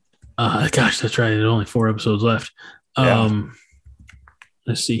 episodes. Right. Gosh, that's right. There's only 4 episodes left.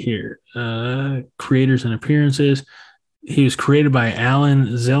 Let's see here. Creators and appearances. He was created by Alan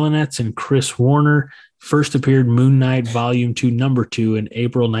Zelenetz and Chris Warner. First appeared Moon Knight Volume 2, Number 2 in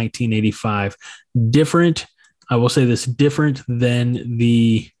April 1985. Different, I will say this, different than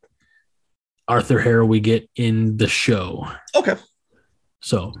the Arthur Harrow we get in the show. Okay.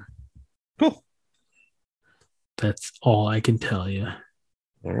 So. Cool. That's all I can tell you.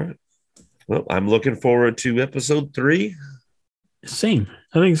 All right. Well, I'm looking forward to episode 3. Same.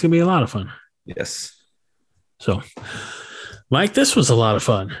 I think it's going to be a lot of fun. Yes. So, Mike, this was a lot of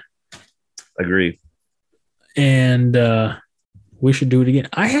fun. Agree. And we should do it again.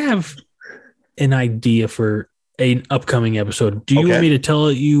 I have an idea for an upcoming episode. Do you want me to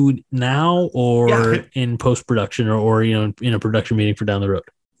tell you now or in post-production or in a production meeting for down the road?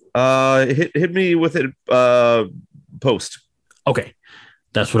 Hit me with it post. Okay.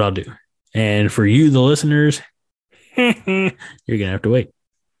 That's what I'll do. And for you, the listeners, you're going to have to wait.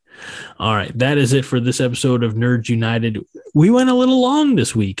 All right. That is it for this episode of Nerds United. We went a little long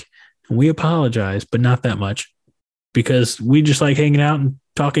this week. We apologize, but not that much because we just like hanging out and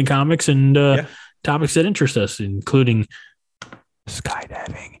talking comics and topics that interest us, including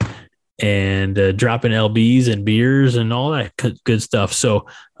skydiving and dropping LBs and beers and all that good stuff. So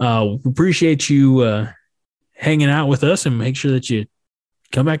appreciate you hanging out with us, and make sure that you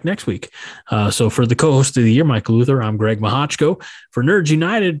come back next week. So for the co-host of the year, Michael Luther, I'm Greg Mahochko. For Nerds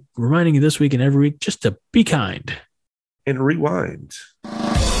United, reminding you this week and every week just to be kind. And rewind.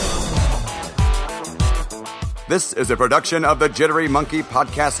 This is a production of the Jittery Monkey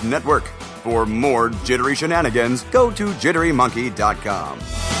Podcast Network. For more jittery shenanigans, go to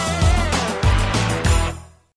jitterymonkey.com.